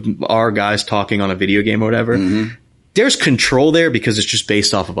group of our guys talking on a video game or whatever, mm-hmm. there's control there because it's just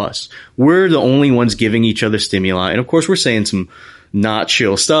based off of us. We're the only ones giving each other stimuli. And of course we're saying some not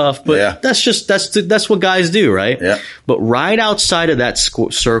chill stuff, but that's what guys do, right? Yeah. But right outside of that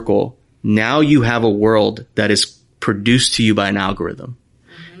circle, now you have a world that is produced to you by an algorithm.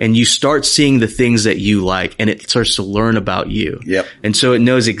 Mm-hmm. And you start seeing the things that you like, and it starts to learn about you. Yep. And so it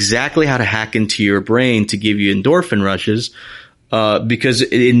knows exactly how to hack into your brain to give you endorphin rushes, because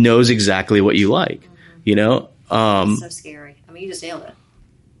it knows exactly what you like, It's so scary. I mean, you just nailed it.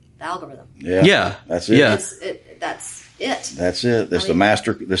 The algorithm. Yeah. That's it. Yeah. That's it. That's it. That's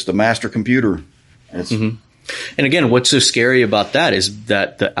the master computer. Mm-hmm. And again, what's so scary about that is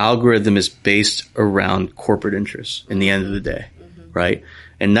that the algorithm is based around corporate interests in the end of the day, mm-hmm. right?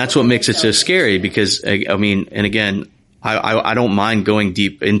 And that's what makes it so scary because, I mean, and again, I don't mind going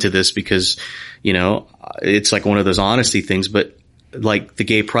deep into this because, it's like one of those honesty things, but like the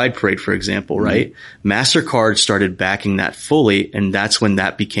Gay Pride Parade, for example, mm-hmm. right? MasterCard started backing that fully, and that's when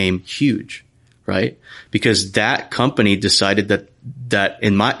that became huge, right? Because that company decided that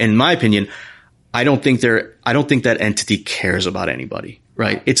in my opinion, I don't think that entity cares about anybody,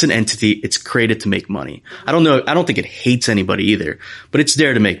 right? It's an entity. It's created to make money. I don't think it hates anybody either, but it's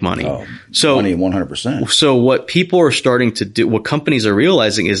there to make money. So money 100%. So what people are starting to do, what companies are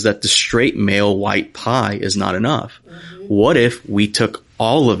realizing is that the straight male white pie is not enough. Mm-hmm. What if we took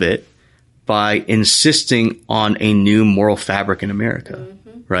all of it by insisting on a new moral fabric in America,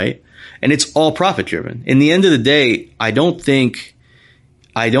 mm-hmm. right? And it's all profit driven. In the end of the day, I don't think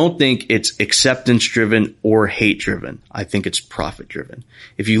it's acceptance driven or hate driven. I think it's profit driven.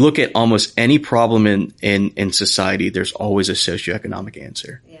 If you look at almost any problem in society, there's always a socioeconomic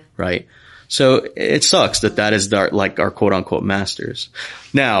answer, right? So it sucks that is our quote unquote masters.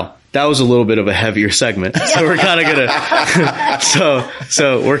 Now, that was a little bit of a heavier segment. So we're kind of gonna,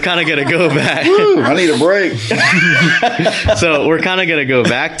 so we're kind of gonna go back. Woo, I need a break. So we're kind of gonna go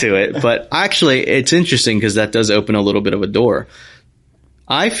back to it, but actually it's interesting because that does open a little bit of a door.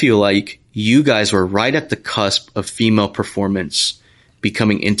 I feel like you guys were right at the cusp of female performance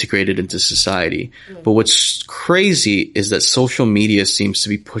becoming integrated into society. Mm. But what's crazy is that social media seems to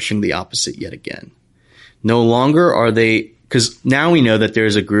be pushing the opposite yet again. No longer are they, because now we know that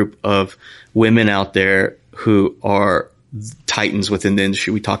there's a group of women out there who are titans within the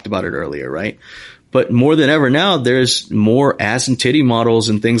industry. We talked about it earlier, right? But more than ever now, there's more ass and titty models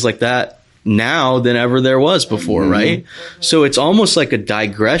and things like that now than ever there was before, mm-hmm. right? Mm-hmm. So it's almost like a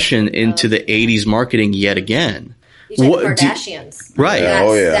digression into the 80s marketing yet again. You take the Kardashians. Right.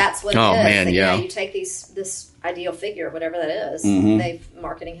 That's what it is. Oh, man, yeah. You take this ideal figure, whatever that is. Mm-hmm.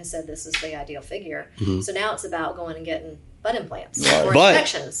 Marketing has said this is the ideal figure. Mm-hmm. So now it's about going and getting butt implants right. or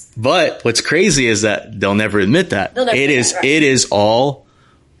injections. But what's crazy is that they'll never admit that. It is all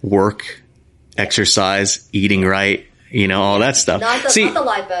work, exercise, eating right, all that stuff. Not the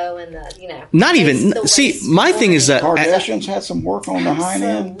lipo and the, Not even, my thing is that Kardashians had some work on the hind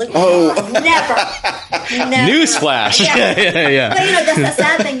end. Oh, never. Newsflash. Yeah. But, the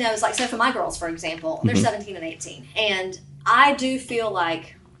sad thing, though, is so for my girls, for example, they're 17 and 18. And I do feel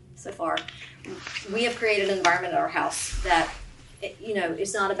like, so far, we have created an environment at our house that,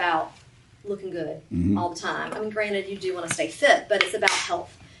 it's not about looking good all the time. I mean, granted, you do want to stay fit, but it's about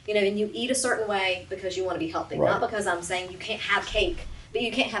health. And you eat a certain way because you want to be healthy, not because I'm saying you can't have cake, but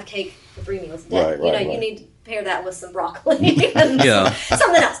you can't have cake for 3 meals a day. Right. You need to pair that with some broccoli and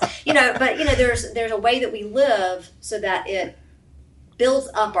something else. But there's a way that we live so that it builds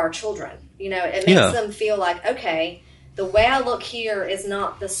up our children. It makes them feel like, okay, the way I look here is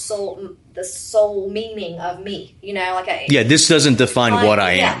not the sole meaning of me. This doesn't define what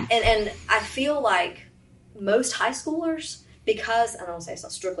I am. And I feel like most high schoolers, because, I don't say it's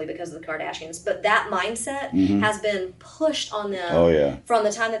not strictly because of the Kardashians, but that mindset has been pushed on them from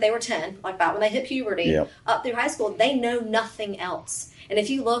the time that they were 10, like about when they hit puberty, up through high school. They know nothing else. And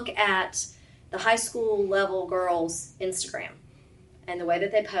if you look at the high school level girls' Instagram and the way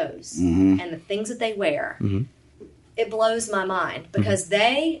that they pose and the things that they wear, it blows my mind because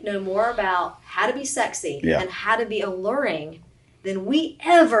they know more about how to be sexy and how to be alluring than we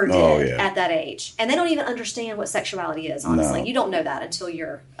ever did at that age. And they don't even understand what sexuality is, honestly. No. You don't know that until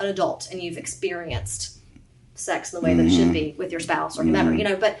you're an adult and you've experienced sex in the way that it should be with your spouse or whomever.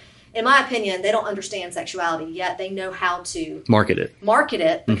 But in my opinion, they don't understand sexuality yet. They know how to market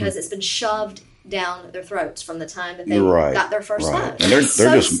it because it's been shoved down their throats from the time that they got their first phone. And they're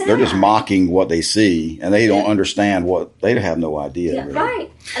just mocking what they see, and they don't understand what they have no idea. Yeah, really.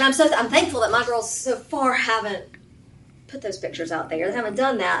 Right. And I'm thankful that my girls so far haven't put those pictures out there. They haven't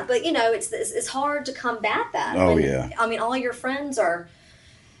done that, but it's hard to combat that. I mean, all your friends are.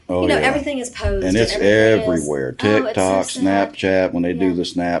 Everything is posed, and it's everywhere. TikTok, Snapchat. When they do the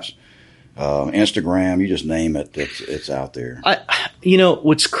snaps. Instagram, you just name it, it's out there.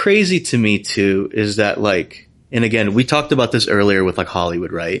 What's crazy to me too is that and again, we talked about this earlier with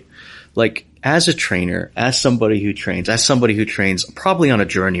Hollywood, right? As a trainer, as somebody who trains probably on a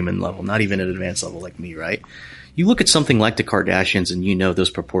journeyman level, not even an advanced level like me, right? You look at something like the Kardashians and those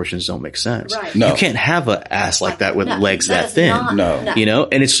proportions don't make sense. Right. No. You can't have an ass like that with legs that thin. No.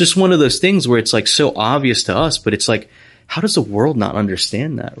 And it's just one of those things where it's so obvious to us, but it's how does the world not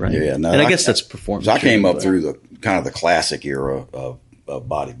understand that, right? Yeah, no. And I guess that's performance. I came up through the kind of the classic era of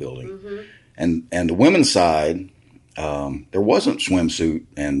bodybuilding, and the women's side, there wasn't swimsuit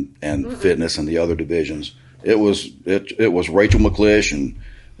and fitness and the other divisions. It was Rachel McClish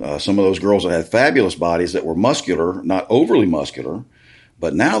and some of those girls that had fabulous bodies that were muscular, not overly muscular,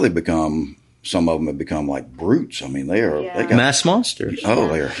 but now some of them have become like brutes. I mean, they got mass monsters. Oh,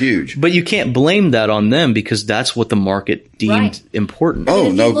 they are huge. But you can't blame that on them because that's what the market deemed important.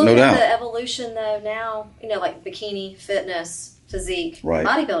 Oh, no doubt. The evolution, though, now, like bikini, fitness, physique,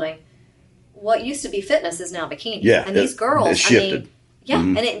 bodybuilding. What used to be fitness is now bikini. Yeah, and these girls, it's shifted.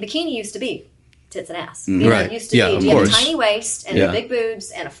 and bikini used to be tits and ass. Right. It used to be you have a tiny waist and big boobs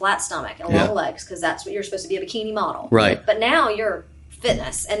and a flat stomach and long legs because that's what you're supposed to be, a bikini model. Right. But now you're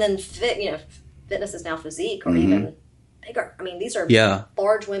fitness, and then fitness is now physique or even bigger. I mean, these are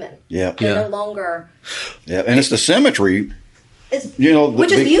large women. Yeah, they're no longer. Yeah, and it's the symmetry.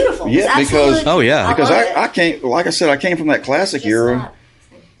 Which is beautiful. Yeah, because I came, like I said, I came from that classic era,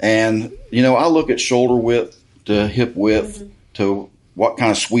 and I look at shoulder width to hip width to what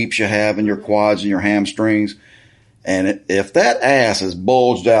kind of sweeps you have in your quads and your hamstrings. And if that ass is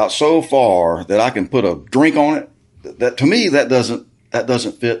bulged out so far that I can put a drink on it, that to me that doesn't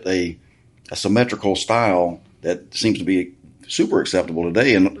fit a symmetrical style that seems to be super acceptable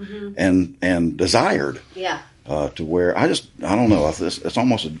today and desired. Yeah. To where I don't know. It's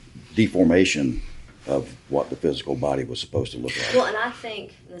almost a deformation of what the physical body was supposed to look like. Well, and I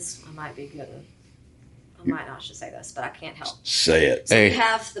think I might be good. I might not should say this, but I can't help. Say it. So we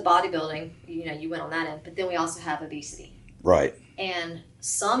have the bodybuilding, you went on that end, but then we also have obesity. Right. And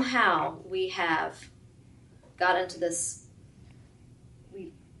somehow we have got into this,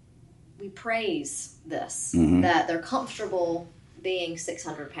 we praise this, that they're comfortable being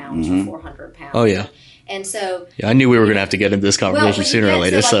 600 pounds or 400 pounds. Oh, yeah. And so... Yeah, I knew we were going to have to get into this conversation sooner or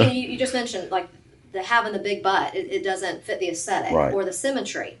later. So you just mentioned, having the big butt, it doesn't fit the aesthetic or the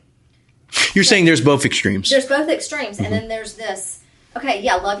symmetry. You're saying there's both extremes. There's both extremes, and then there's this. Okay,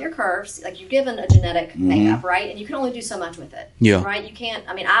 love your curves. You're given a genetic makeup, right? And you can only do so much with it. Yeah. Right. You can't.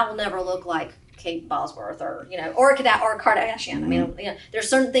 I mean, I will never look like Kate Bosworth or or a Kardashian. I mean, there's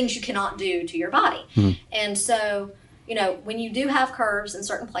certain things you cannot do to your body, and so when you do have curves in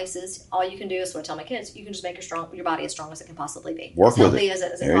certain places, all you can do is what I tell my kids, you can just make your body as strong as it can possibly be. Work with it.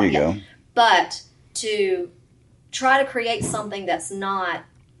 As there you go. But to try to create something that's not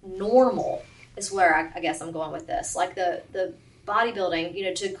normal is where I guess I'm going with this. Like the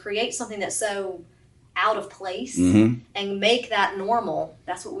bodybuilding, to create something that's so out of place and make that normal.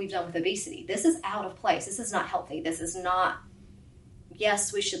 That's what we've done with obesity. This is out of place. This is not healthy. This is not.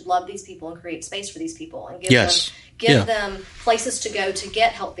 Yes, we should love these people and create space for these people and give them places to go to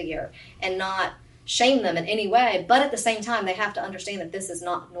get healthier and not shame them in any way. But at the same time, they have to understand that this is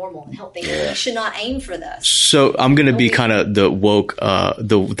not normal and healthy. We should not aim for this. So I'm going to be kind of the woke,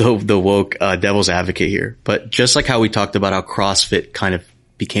 the woke devil's advocate here. But just like how we talked about how CrossFit kind of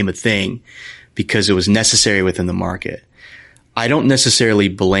became a thing because it was necessary within the market, I don't necessarily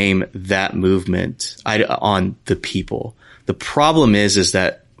blame that movement on the people. The problem is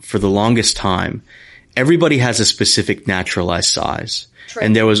that for the longest time, everybody has a specific naturalized size. True.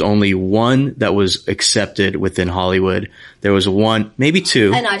 And there was only one that was accepted within Hollywood. There was one, maybe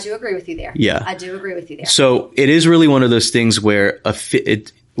two. And I do agree with you there. Yeah. I do agree with you there. So it is really one of those things where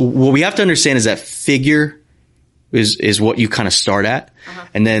what we have to understand is that figure is what you kind of start at.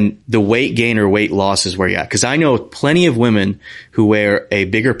 And then the weight gain or weight loss is where you're at. Cause I know plenty of women who wear a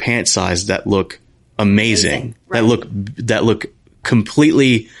bigger pant size that look amazing. Right. That look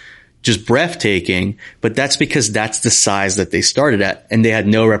completely just breathtaking, but that's because that's the size that they started at and they had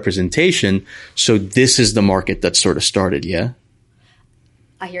no representation. So this is the market that sort of started. Yeah.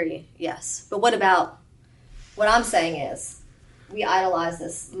 I hear you. Yes. But what I'm saying is we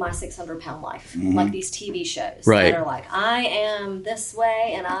idolize my 600-pound life, like these TV shows that are like, I am this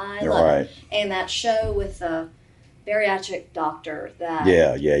way and I love it. And that show with the bariatric doctor that.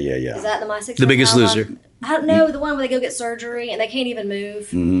 Yeah. Is that the My 600 The Biggest Loser? I don't know, the one where they go get surgery and they can't even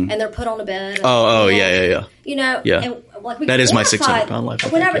move and they're put on a bed. And, yeah. And like that is my 600-pound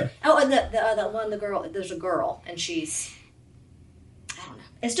life. Whatever. Yeah. Oh, and the one, the girl, there's a girl and she's, I don't know.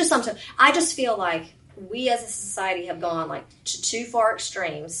 It's just something. I just feel like we as a society have gone like to too far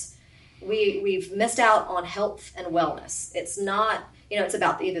extremes. We've missed out on health and wellness. It's not, it's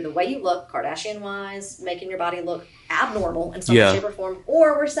about either the way you look, Kardashian-wise, making your body look abnormal in some shape or form,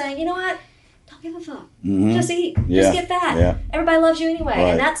 or we're saying, you know what? Don't give a fuck. Just eat. Just get fat. Yeah. Everybody loves you anyway. Right.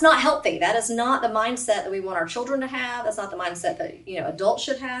 And that's not healthy. That is not the mindset that we want our children to have. That's not the mindset that, adults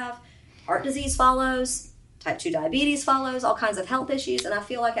should have. Heart disease follows. Type 2 diabetes follows. All kinds of health issues. And I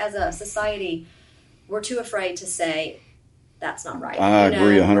feel like as a society, we're too afraid to say that's not right. I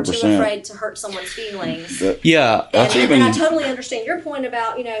agree 100%. We're too afraid to hurt someone's feelings. And I totally understand your point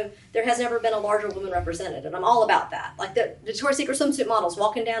about, there has never been a larger woman represented, and I'm all about that. Like the Victoria's Secret swimsuit models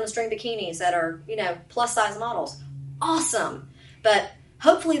walking down in string bikinis that are, plus size models. Awesome. But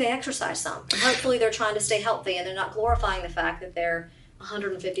hopefully they exercise some. And hopefully they're trying to stay healthy and they're not glorifying the fact that they're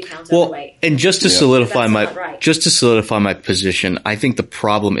 150 pounds overweight. And just to solidify my position, I think the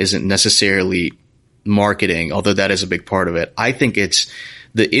problem isn't necessarily marketing, although that is a big part of it. I think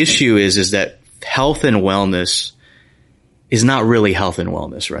the issue is that health and wellness is not really health and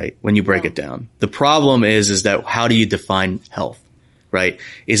wellness, right? When you break it down, the problem is that how do you define health, right?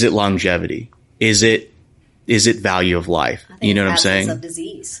 Is it longevity? Is it value of life? You know what I'm saying? Absence of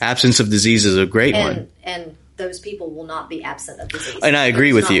disease. Absence of disease is a great one. And those people will not be absent of disease. And I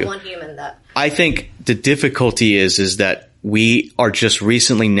agree with you. One human that. I think the difficulty is that we are just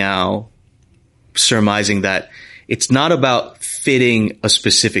recently now surmising that it's not about fitting a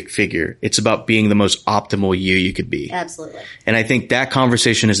specific figure. It's about being the most optimal you could be. Absolutely. And I think that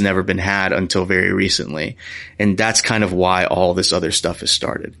conversation has never been had until very recently. And that's kind of why all this other stuff has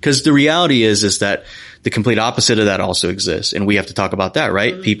started. Because the reality is that the complete opposite of that also exists. And we have to talk about that,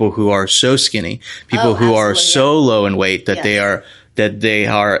 right? Mm-hmm. People who are so skinny, people who are so low in weight that they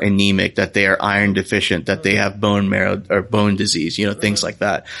are anemic, that they are iron deficient, that they have bone marrow or bone disease, things like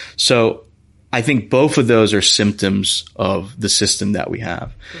that. So I think both of those are symptoms of the system that we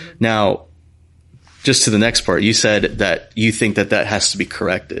have. Mm-hmm. Now, just to the next part, you said that you think that has to be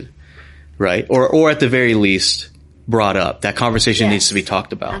corrected, right? Or at the very least brought up. That conversation needs to be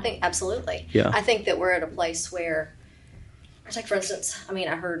talked about. I think absolutely. Yeah. I think that we're at a place where, like for instance, I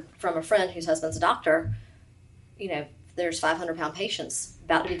heard from a friend whose husband's a doctor, there's 500-pound patients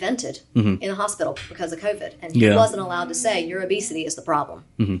about to be vented in the hospital because of COVID. And he wasn't allowed to say your obesity is the problem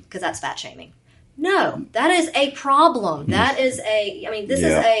because that's fat shaming. No, that is a problem. That is this is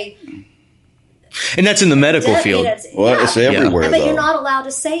a... And that's in the medical field. It's everywhere, But you're not allowed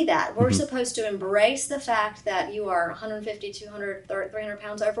to say that. We're supposed to embrace the fact that you are 150, 200, 300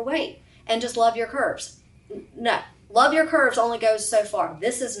 pounds overweight and just love your curves. No. Love your curves only goes so far.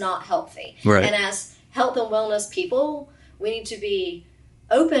 This is not healthy. Right. And as health and wellness people, we need to be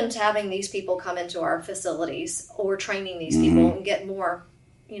open to having these people come into our facilities or training these people and get more,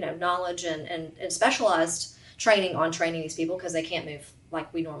 knowledge and specialized training on training these people because they can't move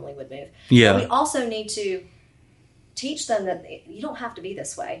like we normally would move. Yeah. But we also need to teach them that you don't have to be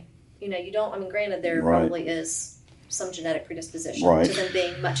this way. You don't, granted, there probably is some genetic predisposition to them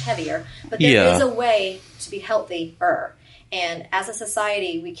being much heavier, but there is a way to be healthier. And as a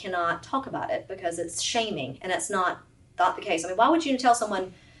society, we cannot talk about it because it's shaming, and that's not the case. Why would you tell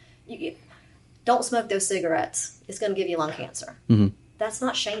someone, don't smoke those cigarettes, it's going to give you lung cancer? Mm-hmm. That's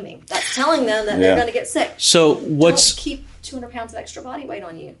not shaming. That's telling them that they're going to get sick. So don't keep 200 pounds of extra body weight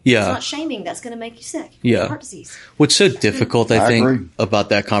on you. Yeah. It's not shaming. That's going to make you sick. Yeah. Heart disease. What's so difficult, I think, about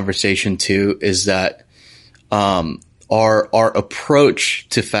that conversation too, is that our approach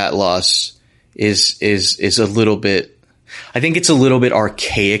to fat loss is a little bit, I think it's a little bit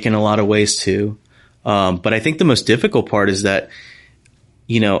archaic in a lot of ways too. But I think the most difficult part is that,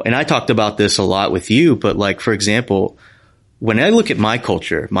 and I talked about this a lot with you, but like, for example, when I look at my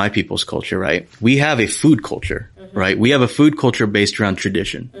culture, my people's culture, right? We have a food culture, right? We have a food culture based around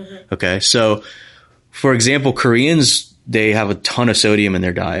tradition. Mm-hmm. Okay. So for example, Koreans, they have a ton of sodium in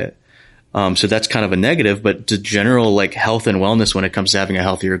their diet. So that's kind of a negative, but the general like health and wellness when it comes to having a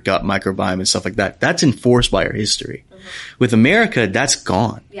healthier gut microbiome and stuff like that, that's enforced by our history. Mm-hmm. With America, that's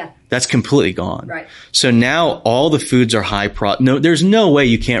gone. Yeah. That's completely gone. Right. So now all the foods are high there's no way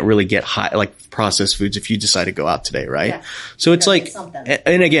you can't really get high, like processed foods if you decide to go out today, right? Yeah. So it's like,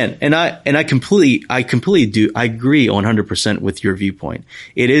 and again, I completely I agree 100% with your viewpoint.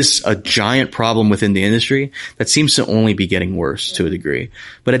 It is a giant problem within the industry that seems to only be getting worse to a degree.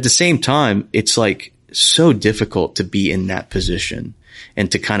 But at the same time, it's like so difficult to be in that position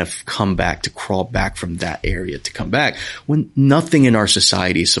and to kind of to crawl back from that area to come back when nothing in our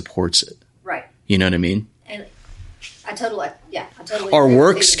society supports it. Right. You know what I mean? And I totally Our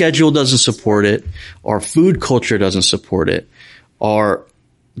work schedule doesn't support it. Our food culture doesn't support it. Our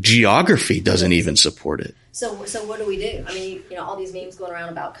geography doesn't even support it. So what do we do? All these memes going around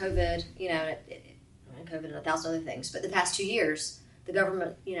about COVID, and COVID and 1,000 other things. But the past 2 years, the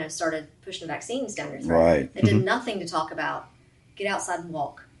government, started pushing vaccines down your throat. Right. It did nothing to talk about get outside and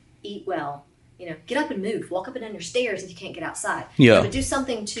walk, eat well, get up and move, walk up and down your stairs if you can't get outside. Yeah. But do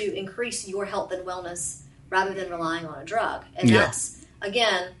something to increase your health and wellness rather than relying on a drug. And that's,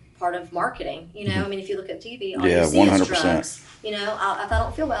 again, part of marketing. If you look at TV, all you see 100%. Is drugs. If I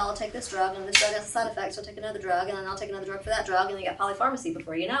don't feel well, I'll take this drug, and this drug has a side effect, so I'll take another drug, and then I'll take another drug for that drug, and then you got polypharmacy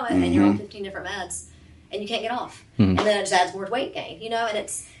before you know it, and you're on 15 different meds, and you can't get off. And then it just adds more weight gain, and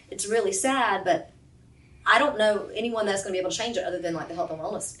it's really sad, but I don't know anyone that's going to be able to change it other than like the health and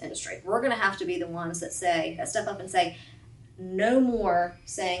wellness industry. We're going to have to be the ones that step up and say, no more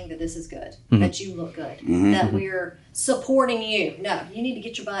saying that this is good, that you look good, that we're supporting you. No, you need to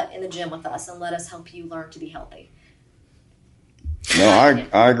get your butt in the gym with us and let us help you learn to be healthy. No,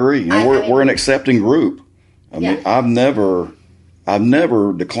 I agree. We're an accepting group. I've never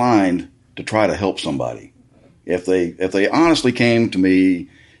declined to try to help somebody. If they honestly came to me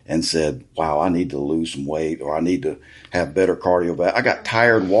and said, wow, I need to lose some weight or I need to have better cardiovascular. I got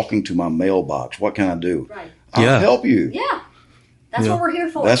tired walking to my mailbox. What can I do? Right. I'll help you. Yeah. That's what we're here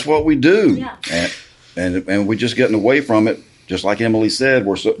for. That's what we do. Yeah. And we're just getting away from it. Just like Emily said,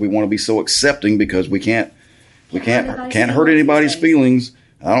 we want to be so accepting because we can't hurt anybody's feelings.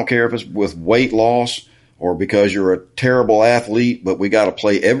 I don't care if it's with weight loss or because you're a terrible athlete, but we got to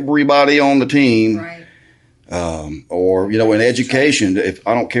play everybody on the team. Right. Or in education,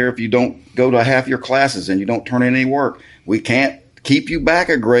 I don't care if you don't go to half your classes and you don't turn in any work. We can't keep you back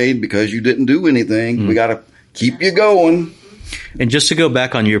a grade because you didn't do anything. Mm-hmm. We got to keep you going. And just to go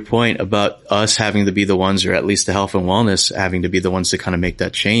back on your point about us having to be the ones, or at least the health and wellness having to be the ones to kind of make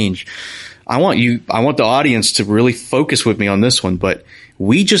that change. I want the audience to really focus with me on this one, but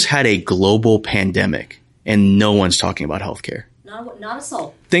we just had a global pandemic and no one's talking about healthcare. Not a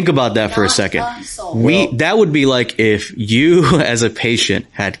soul. Think about that for a second. That would be like if you as a patient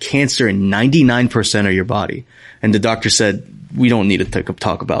had cancer in 99% of your body and the doctor said, we don't need to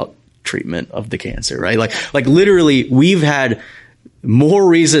talk about treatment of the cancer, right? Like literally we've had more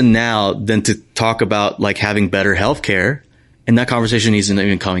reason now than to talk about like having better healthcare, and that conversation isn't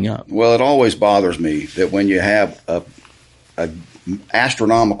even coming up. Well, it always bothers me that when you have a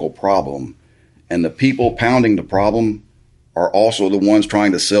astronomical problem and the people pounding the problem are also the ones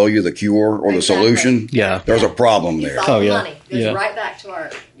trying to sell you the cure or the solution. Yeah. There's a problem there. Money goes right back to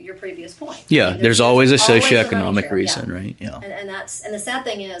your previous point. Yeah. There's always a socioeconomic reason, right? Yeah. And the sad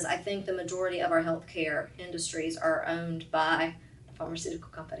thing is, I think the majority of our healthcare industries are owned by the pharmaceutical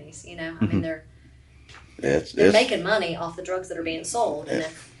companies. I mean, they're They're making money off the drugs that are being sold, and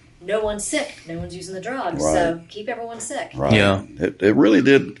if no one's sick, no one's using the drugs, so keep everyone sick. Right. Yeah. It really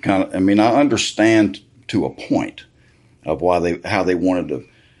did kind of. I mean, I understand to a point of how they wanted to,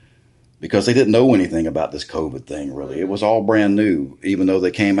 because they didn't know anything about this COVID thing. Really, it was all brand new. Even though they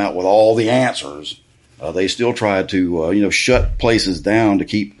came out with all the answers, they still tried to shut places down to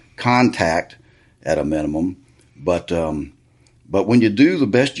keep contact at a minimum. But when you do the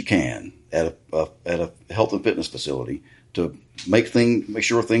best you can at a health and fitness facility to make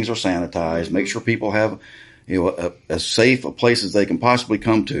sure things are sanitized, make sure people have as safe a place as they can possibly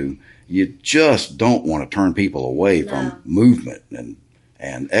come to, you just don't want to turn people away from movement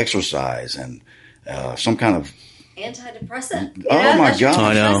and exercise and some kind of antidepressant. Oh my God!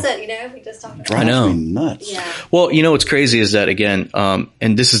 I know. We just talked about. Drives me nuts. Yeah. Well, what's crazy is that again,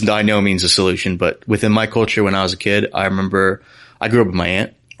 and this is by no means a solution, but within my culture when I was a kid, I remember I grew up with my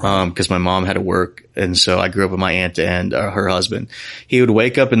aunt. Because my mom had to work, and so I grew up with my aunt and her husband. He would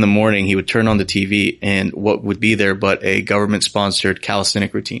wake up in the morning, he would turn on the TV, and what would be there but a government-sponsored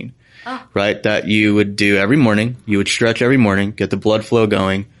calisthenic routine, right? That you would do every morning. You would stretch every morning, get the blood flow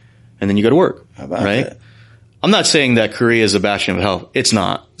going, and then you go to work, How about right? that? I'm not saying that Korea is a bastion of health. It's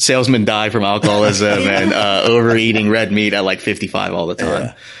not. Salesmen die from alcoholism and overeating red meat at like 55 all the time.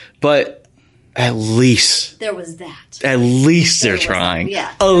 Yeah. But at least there was that. At least they're trying.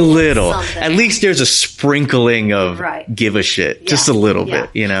 Yeah. A little. At least there's a sprinkling of give a shit. Yeah. Just a little bit,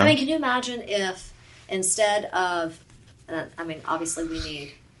 I mean, can you imagine if instead of, obviously we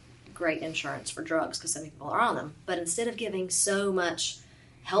need great insurance for drugs because so many people are on them, but instead of giving so much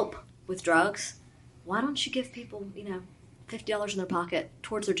help with drugs, why don't you give people, $50 in their pocket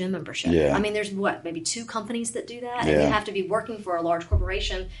towards their gym membership? Yeah. I mean, there's maybe 2 companies that do that, and you have to be working for a large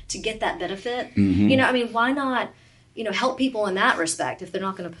corporation to get that benefit. Mm-hmm. Why not, help people in that respect if they're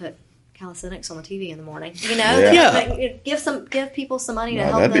not going to put calisthenics on the TV in the morning? Give people some money to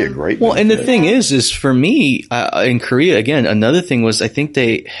help them. That'd be a great benefit. Well, and the thing is for me, in Korea, again, another thing was I think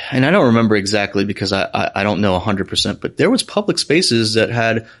and I don't remember exactly because I don't know 100%, but there was public spaces that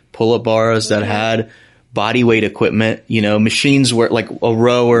had pull-up bars, that had body weight equipment, machines where like a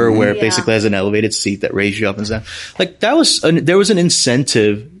rower where it basically has an elevated seat that raises you up and down. Like there was an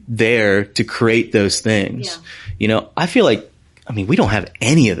incentive there to create those things. Yeah. I feel like, we don't have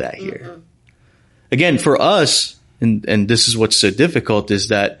any of that here. Mm-hmm. Again, for us, and this is what's so difficult is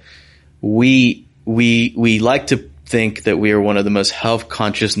that we like to think that we are one of the most health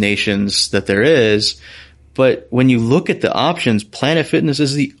conscious nations that there is. But when you look at the options, Planet Fitness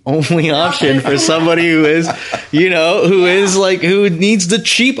is the only option for somebody who is, who needs the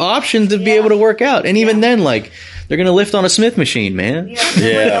cheap option to be able to work out. And even then, they're going to lift on a Smith machine, man.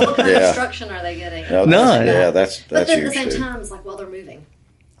 What kind of instruction are they getting? None. That's But then at the huge, same time, it's like, they're moving.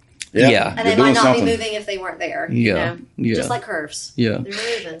 Yeah. And they might not be moving if they weren't there. Yeah. Just like curves. Yeah. They're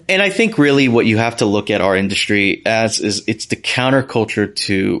moving. And I think really what you have to look at our industry as is it's the counterculture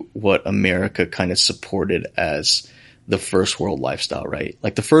to what America kind of supported as the first world lifestyle, right?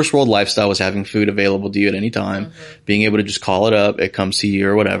 Like the first world lifestyle was having food available to you at any time, being able to just call it up, it comes to you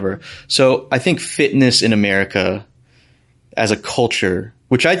or whatever. So I think fitness in America as a culture,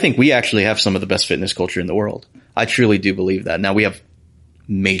 which I think we actually have some of the best fitness culture in the world. I truly do believe that. Now we have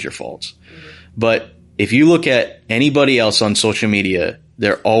major faults. But if you look at anybody else on social media,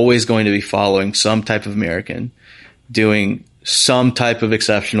 they're always going to be following some type of American, doing some type of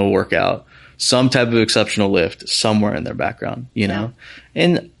exceptional workout, some type of exceptional lift somewhere in their background,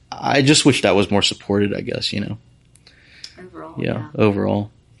 And I just wish that was more supported, I guess, Overall. Yeah,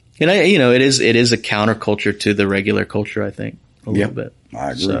 overall. And it is a counterculture to the regular culture, I think, a little bit.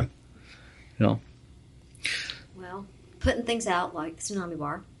 I agree. So, Well, putting things out like the Tsunami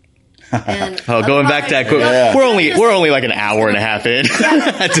Bar. And going back to that quick, we're only like an hour and a half in.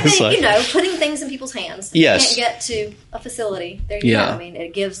 Putting things in people's hands. Yes. You can't get to a facility. There you go.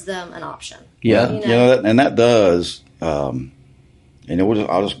 It gives them an option. Yeah. And that does, I'll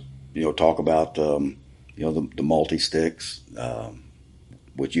just, talk about, the multi-sticks,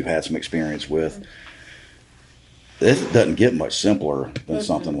 which you've had some experience with. This doesn't get much simpler than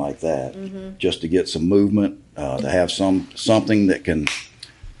something like that. Mm-hmm. Just to get some movement, to have something that can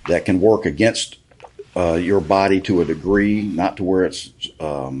work against your body to a degree, not to where it's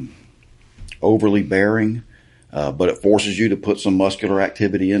overly bearing, but it forces you to put some muscular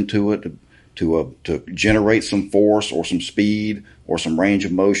activity into it to generate some force or some speed or some range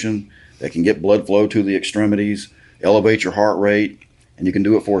of motion that can get blood flow to the extremities, elevate your heart rate, and you can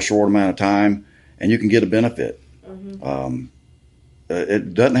do it for a short amount of time, and you can get a benefit. Mm-hmm.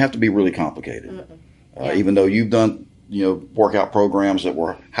 It doesn't have to be really complicated. Even though you've done workout programs that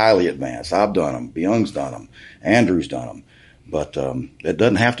were highly advanced. I've done them. Byung's done them. Andrew's done them. But it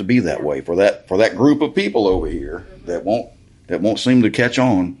doesn't have to be that way for that group of people over here that won't seem to catch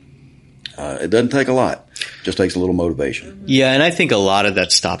on. It doesn't take a lot. It just takes a little motivation. Yeah, and I think a lot of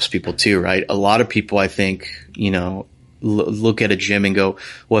that stops people too, right? A lot of people, I think, look at a gym and go,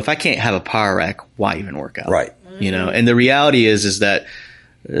 well, if I can't have a power rack, why even work out? Right. And the reality is that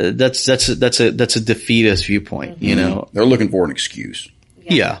that's a defeatist viewpoint. They're looking for an excuse.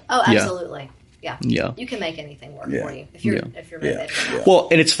 Yeah. Oh, absolutely. Yeah. You can make anything work for you if you're with it. Well,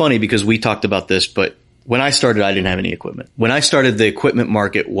 and it's funny because we talked about this, but when I started, I didn't have any equipment. When I started, the equipment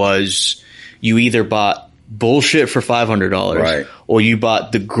market was you either bought bullshit for $500, right, or you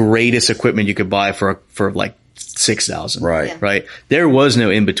bought the greatest equipment you could buy for like $6,000. Right. Yeah. Right. There was no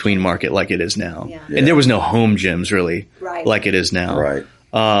in between market like it is now. Yeah. And there was no home gyms really Right. like it is now. Right.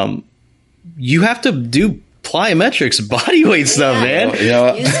 You have to do plyometrics, body weight stuff, man.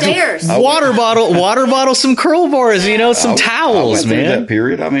 Use stairs. Water bottle, some curl bars, some towels, I went through man. that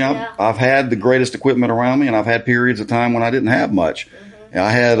period. I mean, I've had the greatest equipment around me, and I've had periods of time when I didn't have much.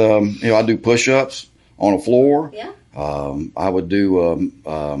 I had, I do push-ups on a floor. Yeah. I would do,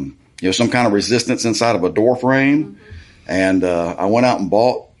 some kind of resistance inside of a door frame. And I went out and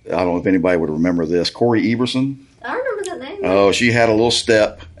bought, I don't know if anybody would remember this, Corey Everson. I remember that name. Oh, she had a little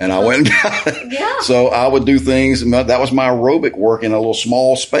step, and I went and got it. Yeah. So I would do things. That was my aerobic work in a little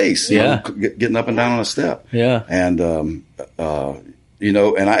small space. Getting up and down on a step. Yeah. And, and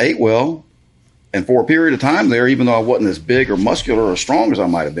I ate well. And for a period of time there, even though I wasn't as big or muscular or strong as I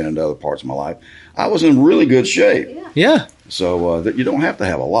might have been in other parts of my life, I was in really good shape. Yeah. So you don't have to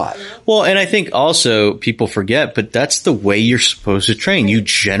have a lot. Well, and I think also people forget, but that's the way you're supposed to train. You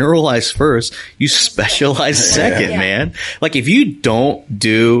generalize first, you specialize second, man. Like if you don't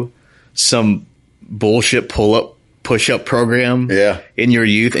do some bullshit push-up program in your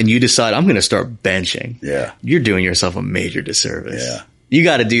youth and you decide I'm going to start benching, you're doing yourself a major disservice. Yeah. You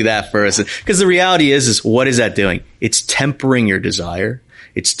got to do that first. Because the reality is what is that doing? It's tempering your desire.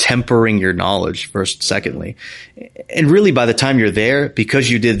 It's tempering your knowledge first, secondly. And really by the time you're there, because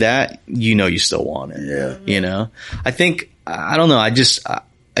you did that, you still want it. Yeah. I think, I don't know.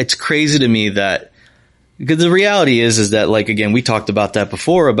 It's crazy to me that, because the reality is that, like, again, we talked about that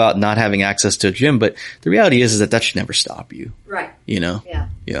before about not having access to a gym, but the reality is that should never stop you. Right. Yeah.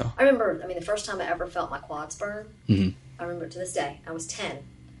 I remember, the first time I ever felt my quads burn, I remember to this day, I was 10.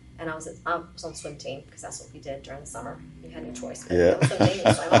 And I was on swim team because that's what we did during the summer. You had no choice. I was swim team,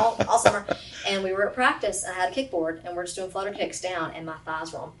 swam all summer. And we were at practice, and I had a kickboard, and we're just doing flutter kicks down, and my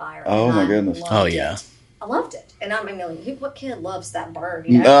thighs were on fire. Oh, my goodness. Oh, yeah. I loved it. And what kid loves that burn?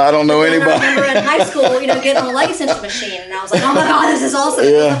 I don't know anybody. I remember in high school, getting on the leg extension machine, and I was like, oh my God, this is awesome.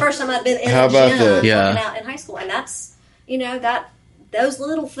 It was the first time I'd been in a gym working out in high school. And that's, those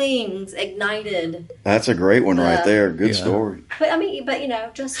little things ignited. That's a great one right there. Good story.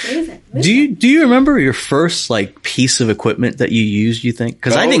 But just move it. Do you remember your first piece of equipment that you used, you think?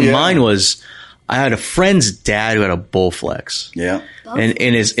 Because I think mine was, I had a friend's dad who had a Bowflex. Yeah. And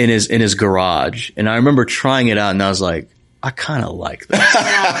in his garage. And I remember trying it out and I was like, I kind of like this.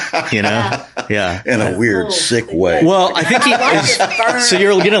 Yeah. In a weird, sick way. Well, I think so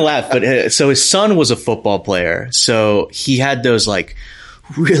you're going to laugh, but so his son was a football player. So he had those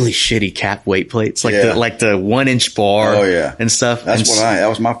really shitty cap weight plates, the 1-inch bar and stuff. That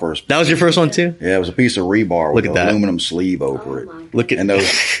was my first. That was your first one too? Yeah, it was a piece of rebar with an aluminum sleeve over it. Look at and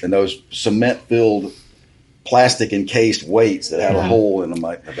those cement-filled plastic encased weights that have a hole in them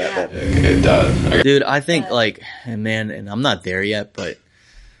like that. It does. Dude, I think and I'm not there yet, but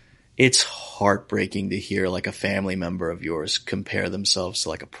it's heartbreaking to hear a family member of yours compare themselves to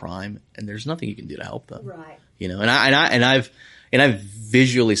a prime, and there's nothing you can do to help them. Right. And I've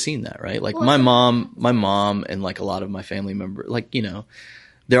visually seen that, right? My mom and a lot of my family members,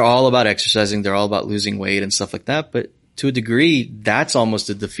 they're all about exercising. They're all about losing weight and stuff like that. But to a degree, that's almost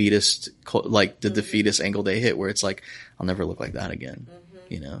the defeatist angle they hit, where it's I'll never look like that again.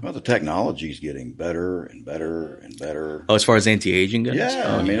 Well, the technology's getting better and better and better. Oh, as far as anti-aging goes?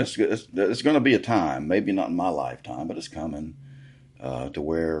 Yeah. It's going to be a time, maybe not in my lifetime, but it's coming, to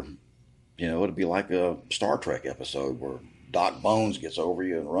where, it'll be like a Star Trek episode where Doc Bones gets over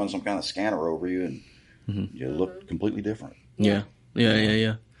you and runs some kind of scanner over you and you look completely different. Yeah.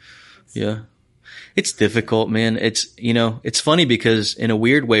 It's difficult, man. It's funny because in a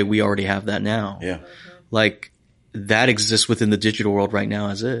weird way, we already have that now. Yeah. That exists within the digital world right now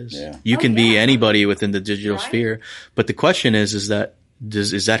as is. Yeah. You can be anybody within the digital sphere. But the question is that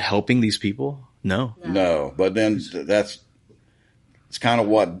helping these people? No. No. But then it's kind of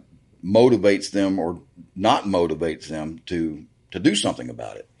what motivates them or not motivates them to do something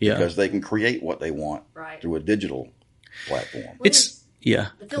about it. Yeah. Because they can create what they want through a digital platform. The filters. Yeah.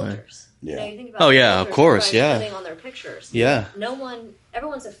 You know, you think about of course, putting on their pictures. Yeah.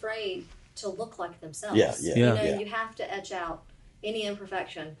 Everyone's afraid to look like themselves. Yeah. You have to etch out any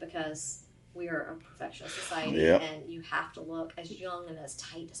imperfection because we are a perfectionist society, and you have to look as young and as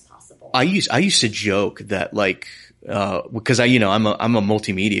tight as possible. I used to joke that because I'm a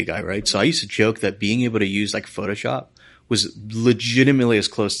multimedia guy, right? So I used to joke that being able to use like Photoshop was legitimately as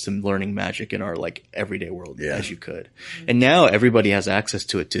close to learning magic in our like everyday world as you could. And now everybody has access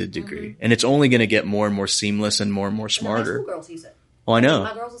to it to a degree, and it's only going to get more and more seamless and more smarter. High school girls use it. Oh, I know.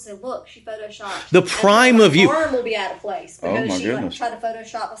 My girls will say, "Look, she photoshopped." The prime of you. Her arm will be out of place because she tried to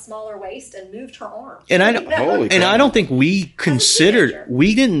Photoshop a smaller waist and moved her arm. And I don't think we considered.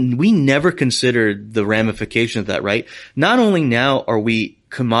 We never considered the ramification of that. Right? Not only now are we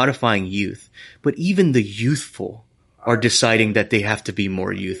commodifying youth, but even the youthful are deciding that they have to be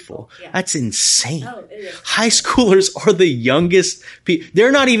more youthful. Yeah. That's insane. Oh, it is. High schoolers are the youngest people.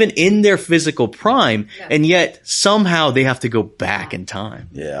 They're not even in their physical prime, and yet somehow they have to go back in time.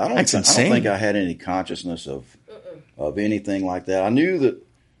 Yeah, that's insane. I don't think I had any consciousness of anything like that. I knew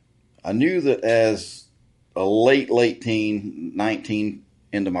that as a late teen, 19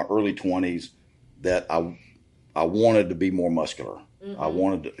 into my early 20s, that I wanted to be more muscular. I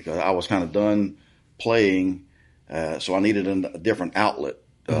wanted to, because I was kind of done playing. So I needed a different outlet,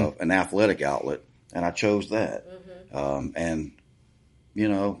 an athletic outlet, and I chose that. And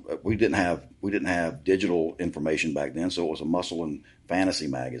we didn't have digital information back then, so it was a muscle and fantasy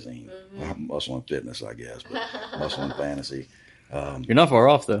magazine, muscle and fitness, I guess, but muscle and fantasy. You're not far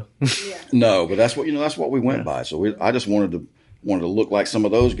off though. No, but that's what we went by. So I just wanted to look like some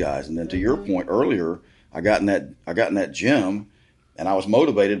of those guys. And then to your point earlier, I got in that gym. And I was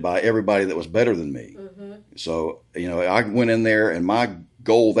motivated by everybody that was better than me. So, I went in there and my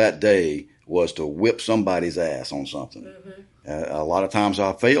goal that day was to whip somebody's ass on something. A lot of times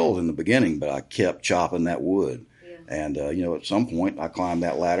I failed in the beginning, but I kept chopping that wood. And, at some point I climbed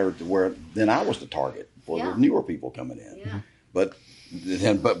that ladder to where then I was the target for the newer people coming in. But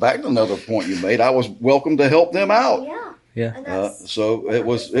back to another point you made, I was welcome to help them out. So it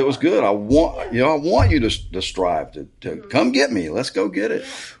was good. I want you to strive to come get me. Let's go get it.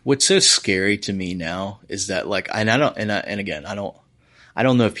 What's so scary to me now is that I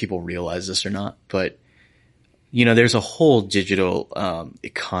don't know if people realize this or not, but there's a whole digital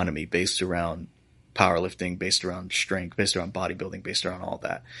economy based around powerlifting, based around strength, based around bodybuilding, based around all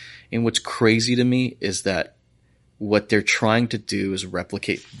that. And what's crazy to me is that what they're trying to do is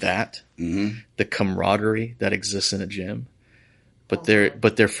replicate that, the camaraderie that exists in a gym, but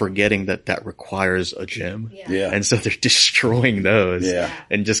they're forgetting that requires a gym. And so they're destroying those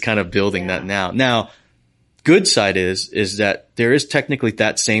and just kind of building that now. Now, good side is that there is technically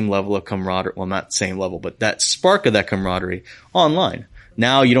that same level of camaraderie. Well, not same level, but that spark of that camaraderie online.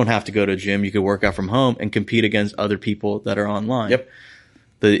 Now you don't have to go to a gym. You can work out from home and compete against other people that are online. Yep.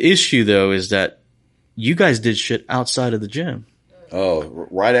 The issue though is that you guys did shit outside of the gym. Oh,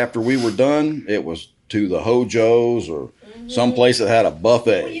 right after we were done, it was to the Hojo's or someplace that had a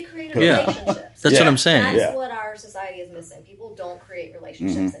buffet. Well, you create relationships. That's what I'm saying. That's what our society is missing. People don't create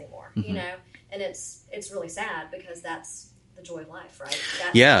relationships anymore, and it's really sad because that's the joy of life, right?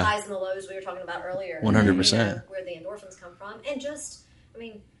 That's the highs and the lows we were talking about earlier. 100%. Where the endorphins come from.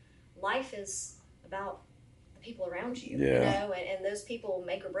 And life is about people around you, and those people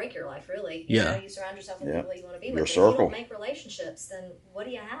make or break your life, really. You know, you surround yourself with people you want to be with. Your circle. If you don't make relationships, then what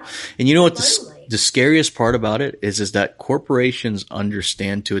do you have? And you know what the scariest part about it is that corporations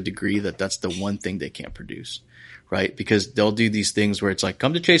understand to a degree that that's the one thing they can't produce, right? Because they'll do these things where it's like,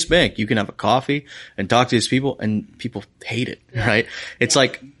 come to Chase Bank, you can have a coffee and talk to these people, and people hate it, right? It's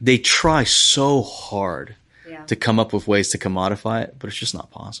like they try so hard to come up with ways to commodify it, but it's just not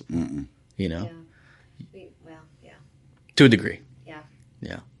possible, to a degree.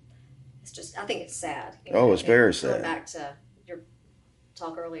 Yeah. It's just, I think it's sad. It's very sad. Going back to your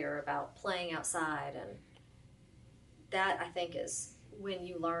talk earlier about playing outside, and that I think is when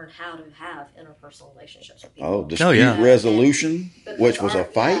you learn how to have interpersonal relationships with people. Dispute resolution, which was a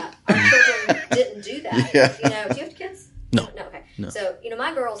fight. Our children didn't do that. Do you have kids? No. No, okay. No. So,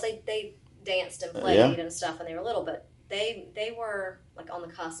 my girls, they danced and played and stuff when they were little, but they were like on the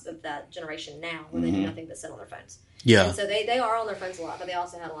cusp of that generation now where they do nothing but sit on their phones. Yeah. And so they are on their phones a lot, but they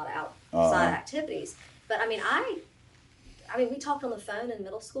also had a lot of outside activities. But we talked on the phone in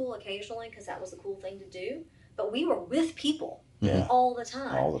middle school occasionally because that was the cool thing to do. But we were with people all the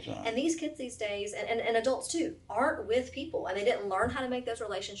time. All the time. And these kids these days, and adults too, aren't with people. And they didn't learn how to make those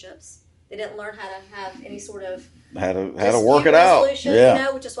relationships. They didn't learn how to have any sort of how to work it out. Yeah. You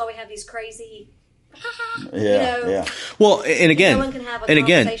know, which is why we have these crazy. Yeah. Well, and again, no one can have a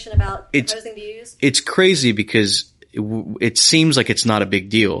conversation about opposing views. It's crazy because it seems like it's not a big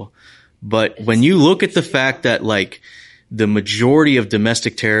deal, but when you look at the fact that like the majority of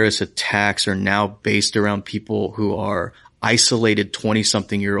domestic terrorist attacks are now based around people who are isolated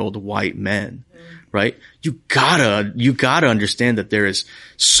 20-something-year-old white men, right? You gotta understand that there is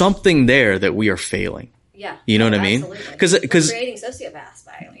something there that we are failing. Yeah. You know what I mean? Because creating sociopaths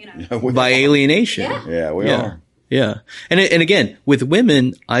by alienation. Yeah, we are. Yeah. And again, with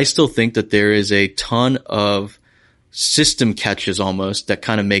women, I still think that there is a ton of system catches almost that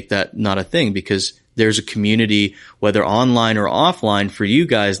kind of make that not a thing, because there's a community, whether online or offline, for you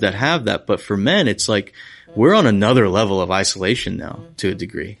guys that have that. But for men, it's like we're on another level of isolation now to a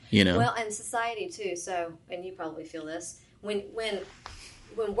degree, you know? Well, and society too. So, and you probably feel this, when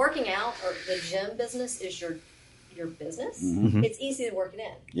working out or the gym business is your business, it's easy to work it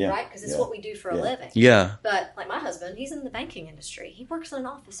in, right? Because it's what we do for a living. Yeah. But like my husband, he's in the banking industry. He works in an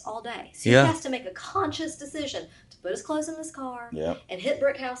office all day. So he has to make a conscious decision to put his clothes in his car and hit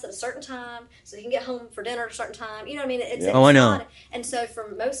Brick House at a certain time so he can get home for dinner at a certain time. You know what I mean? It's I know. Not, and so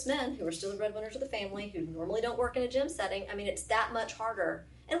for most men who are still the breadwinners of the family, who normally don't work in a gym setting, I mean, it's that much harder.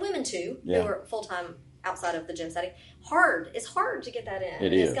 And women too, who are full-time outside of the gym setting. It's hard to get that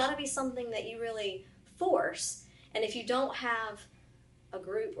in. It's got to be something that you really force. And if you don't have a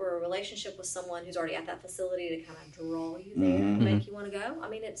group or a relationship with someone who's already at that facility to kind of draw you there and make you want to go, I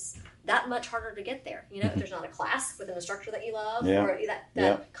mean, it's that much harder to get there. You know, if there's not a class within a structure that you love or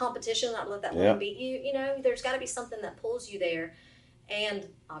that competition, not let that one beat you, you know, there's got to be something that pulls you there. And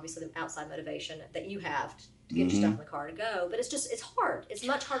obviously the outside motivation that you have to get your stuff in the car to go. But it's hard. It's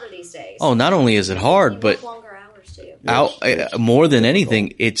much harder these days. Oh, not only is it hard, but longer hours too. More than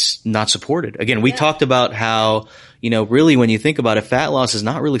anything, it's not supported. Again, we talked about how, you know, really when you think about it, fat loss is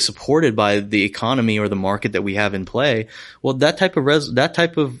not really supported by the economy or the market that we have in play. Well, that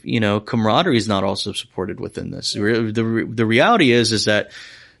type of, you know, camaraderie is not also supported within this. The reality is that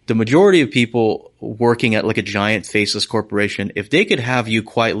the majority of people working at like a giant faceless corporation, if they could have you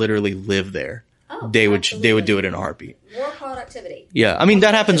quite literally live there, they would do it in a heartbeat. More productivity. Yeah. I mean,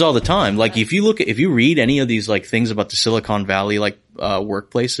 that happens all the time. Like if you read any of these like things about the Silicon Valley, like,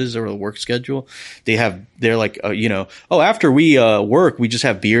 workplaces or the work schedule, they're like, you know, after we, work, we just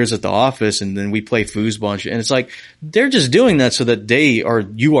have beers at the office and then we play foosball. And it's like, they're just doing that so that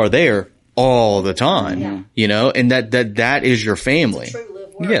you are there all the time, you know, and that is your family. It's a true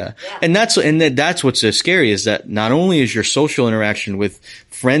live work. Yeah. And that's what's so scary, is that not only is your social interaction with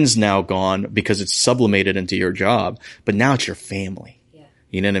friends now gone because it's sublimated into your job, but now it's your family. Yeah.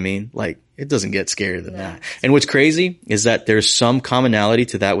 You know what I mean? Like, it doesn't get scarier than that. And what's crazy is that there's some commonality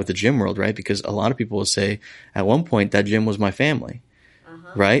to that with the gym world, right? Because a lot of people will say, at one point, that gym was my family,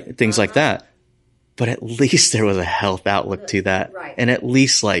 right? Things like that. But at least there was a health outlook to that. Right. And at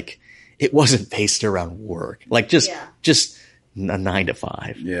least, like, it wasn't based around work. Like, just a 9 to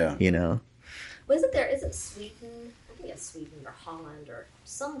 5. Yeah. You know? Is it Sweden? I think it's Sweden or Holland or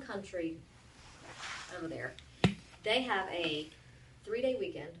some country over there. They have a 3-day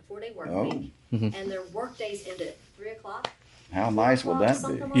weekend, a 4-day work week, and their work days end at 3 o'clock. How nice would that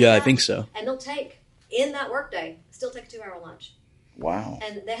be? Like I think so. And they'll in that work day, still take a 2-hour lunch. Wow.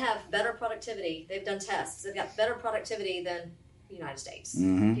 And they have better productivity. They've done tests. They've got better productivity than the United States.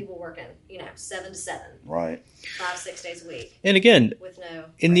 People working, 7 to 7. Right. 5-6 days a week. And again, with no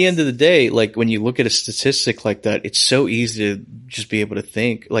in the end of the day, like when you look at a statistic like that, it's so easy to just be able to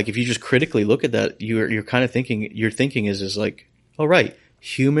think, like if you just critically look at that, you're kind of thinking, your thinking is like, oh, right,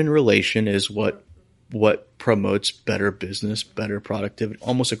 human relation is what promotes better business, better productivity,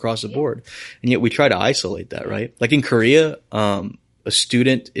 almost across the board. And yet we try to isolate that, right? Like in Korea, a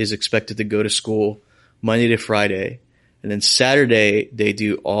student is expected to go to school Monday to Friday, and then Saturday they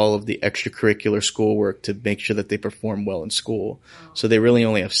do all of the extracurricular schoolwork to make sure that they perform well in school. So they really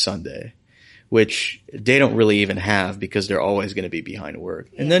only have Sunday, which they don't really even have because they're always going to be behind work.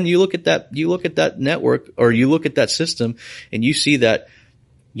 Yeah. And then you look at that network, or you look at that system, and you see that,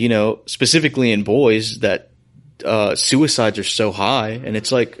 specifically in boys, that suicides are so high, and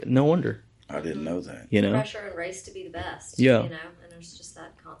it's like, no wonder. I didn't know that. Pressure and race to be the best. Yeah. And there's just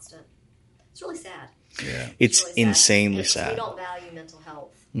that constant. It's really sad. Yeah. It's really insanely sad. We don't value mental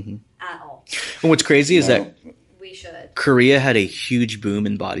health at all. And what's crazy is that we should. Korea had a huge boom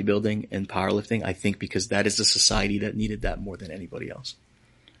in bodybuilding and powerlifting, I think, because that is the society that needed that more than anybody else.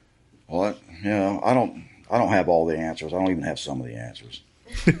 Well, I don't have all the answers. I don't even have some of the answers.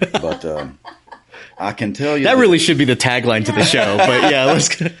 But I can tell you that really should be the tagline to the show. But yeah,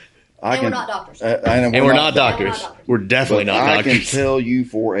 let's. we're not doctors. And we're not doctors. We're definitely not doctors. I can tell you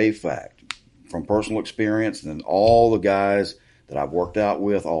for a fact, from personal experience, and all the guys that I've worked out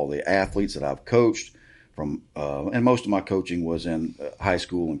with, all the athletes that I've coached, and most of my coaching was in high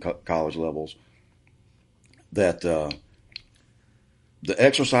school and college levels, that the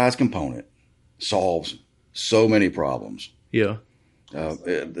exercise component solves so many problems. Yeah. I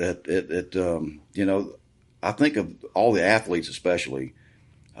think of all the athletes, especially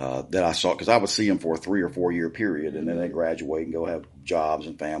that I saw, because I would see them for a 3 or 4 year period, and then they graduate and go have jobs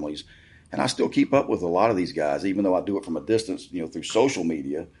and families. And I still keep up with a lot of these guys, even though I do it from a distance, through social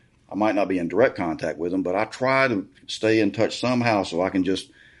media. I might not be in direct contact with them, but I try to stay in touch somehow so I can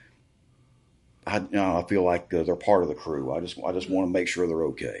I feel like they're part of the crew. I just want to make sure they're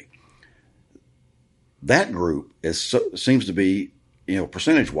okay. That group seems to be,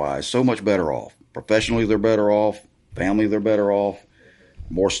 percentage-wise, so much better off. Professionally, they're better off. Family, they're better off.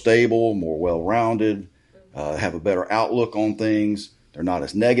 More stable, more well-rounded, have a better outlook on things. They're not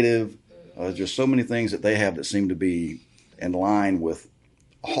as negative. There's just so many things that they have that seem to be in line with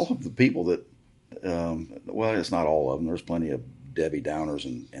all of the people that, it's not all of them. There's plenty of Debbie Downers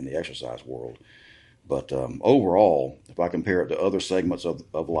in the exercise world. But overall, if I compare it to other segments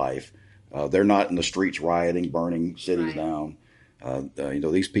of life, they're not in the streets rioting, burning cities down.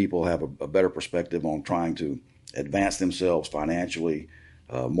 These people have a better perspective on trying to advance themselves financially,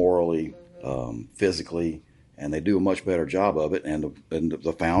 morally, physically, and they do a much better job of it. And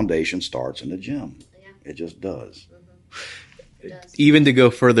the foundation starts in the gym. Yeah. It just does. Even to go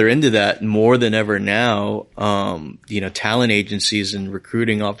further into that, more than ever now, talent agencies and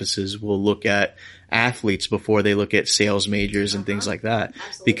recruiting offices will look at athletes before they look at sales majors and things like that.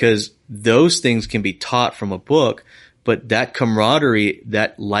 Absolutely. Because those things can be taught from a book, but that camaraderie,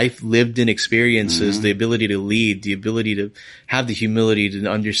 that life lived in experiences, the ability to lead, the ability to have the humility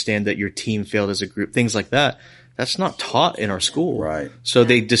to understand that your team failed as a group, things like that, that's not taught in our school. Right. So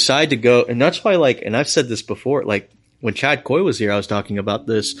they decide to go, and that's why, and I've said this before, when Chad Coy was here, I was talking about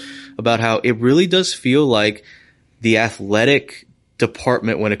this, about how it really does feel like the athletic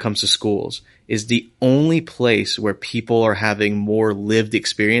department when it comes to schools is the only place where people are having more lived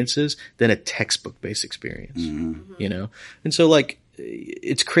experiences than a textbook-based experience, And so,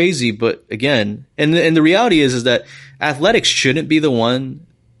 it's crazy, but again, and the reality is that athletics shouldn't be the one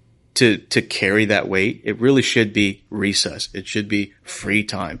to carry that weight. It really should be recess. It should be free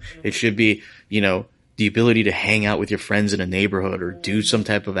time. It should be, the ability to hang out with your friends in a neighborhood or do some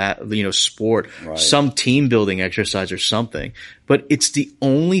type of, sport, some team building exercise or something. But it's the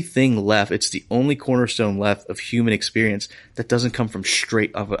only thing left. It's the only cornerstone left of human experience that doesn't come from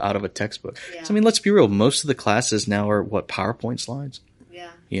straight out of a textbook. Yeah. So, let's be real. Most of the classes now are PowerPoint slides.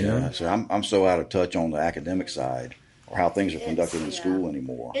 Yeah. Yeah. So I'm so out of touch on the academic side or how things are conducted in school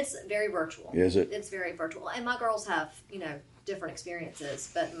anymore. It's very virtual. Is it? It's very virtual. And my girls have, different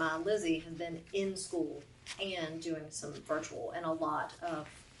experiences, but my Lizzie has been in school and doing some virtual and a lot of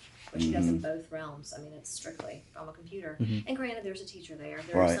what she does in both realms. It's strictly from a computer. And granted, there's a teacher there.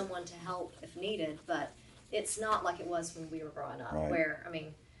 There's someone to help if needed, but it's not like it was when we were growing up where,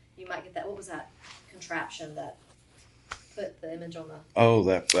 you might get that, what was that contraption that put the image on the...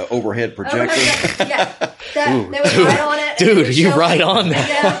 that overhead projector? They was right on it. Dude, you right on that.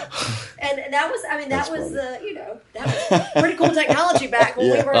 Yeah. And that was, that was that was pretty cool technology back when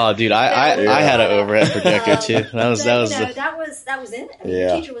we were... Oh, dude, I had an overhead projector too. That was in it.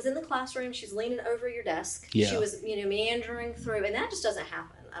 The teacher was in the classroom. She's leaning over your desk. Yeah. She was, meandering through, and that just doesn't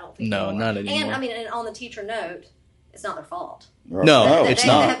happen, I don't think. No, anymore. Not anymore. And on the teacher note, it's not their fault. Right. No, it's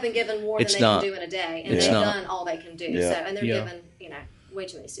not. They have been given more than they can do in a day, and they've done all they can do. Yeah. So, and they're given, way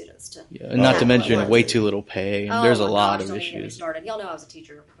too many students to... Yeah. And not to mention way too little pay, and there's a lot of issues. Y'all know I was a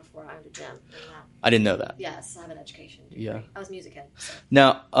teacher before I owned a gym. I didn't know that. Yes, I have an education degree. Yeah. I was a music head. So.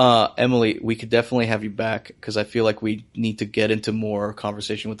 Now, Emily, we could definitely have you back because I feel like we need to get into more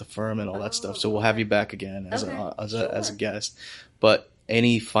conversation with the firm and all that stuff. So we'll have you back again as a guest. But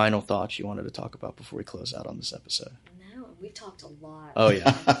any final thoughts you wanted to talk about before we close out on this episode? We've talked a lot. Oh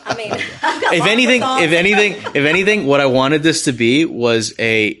yeah. If anything, what I wanted this to be was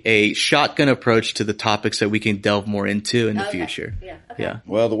a shotgun approach to the topics that we can delve more into in the future. Yeah. Okay. Yeah.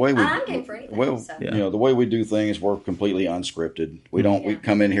 Well, the way we the way we do things, we're completely unscripted. We don't. We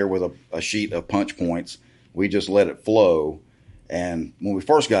come in here with a sheet of punch points. We just let it flow. And when we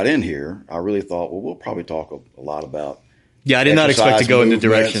first got in here, I really thought, we'll probably talk a lot about. Yeah, I did not expect to go in the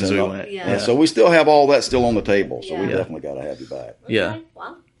directions we went. Yeah. So we still have all that still on the table. So we definitely got to have you back. Okay. Yeah.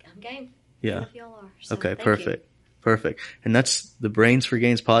 Well, I'm game. Yeah. Y'all are. So okay, perfect. Perfect. And that's the Brains for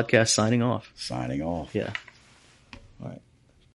Gains podcast signing off. Signing off. Yeah.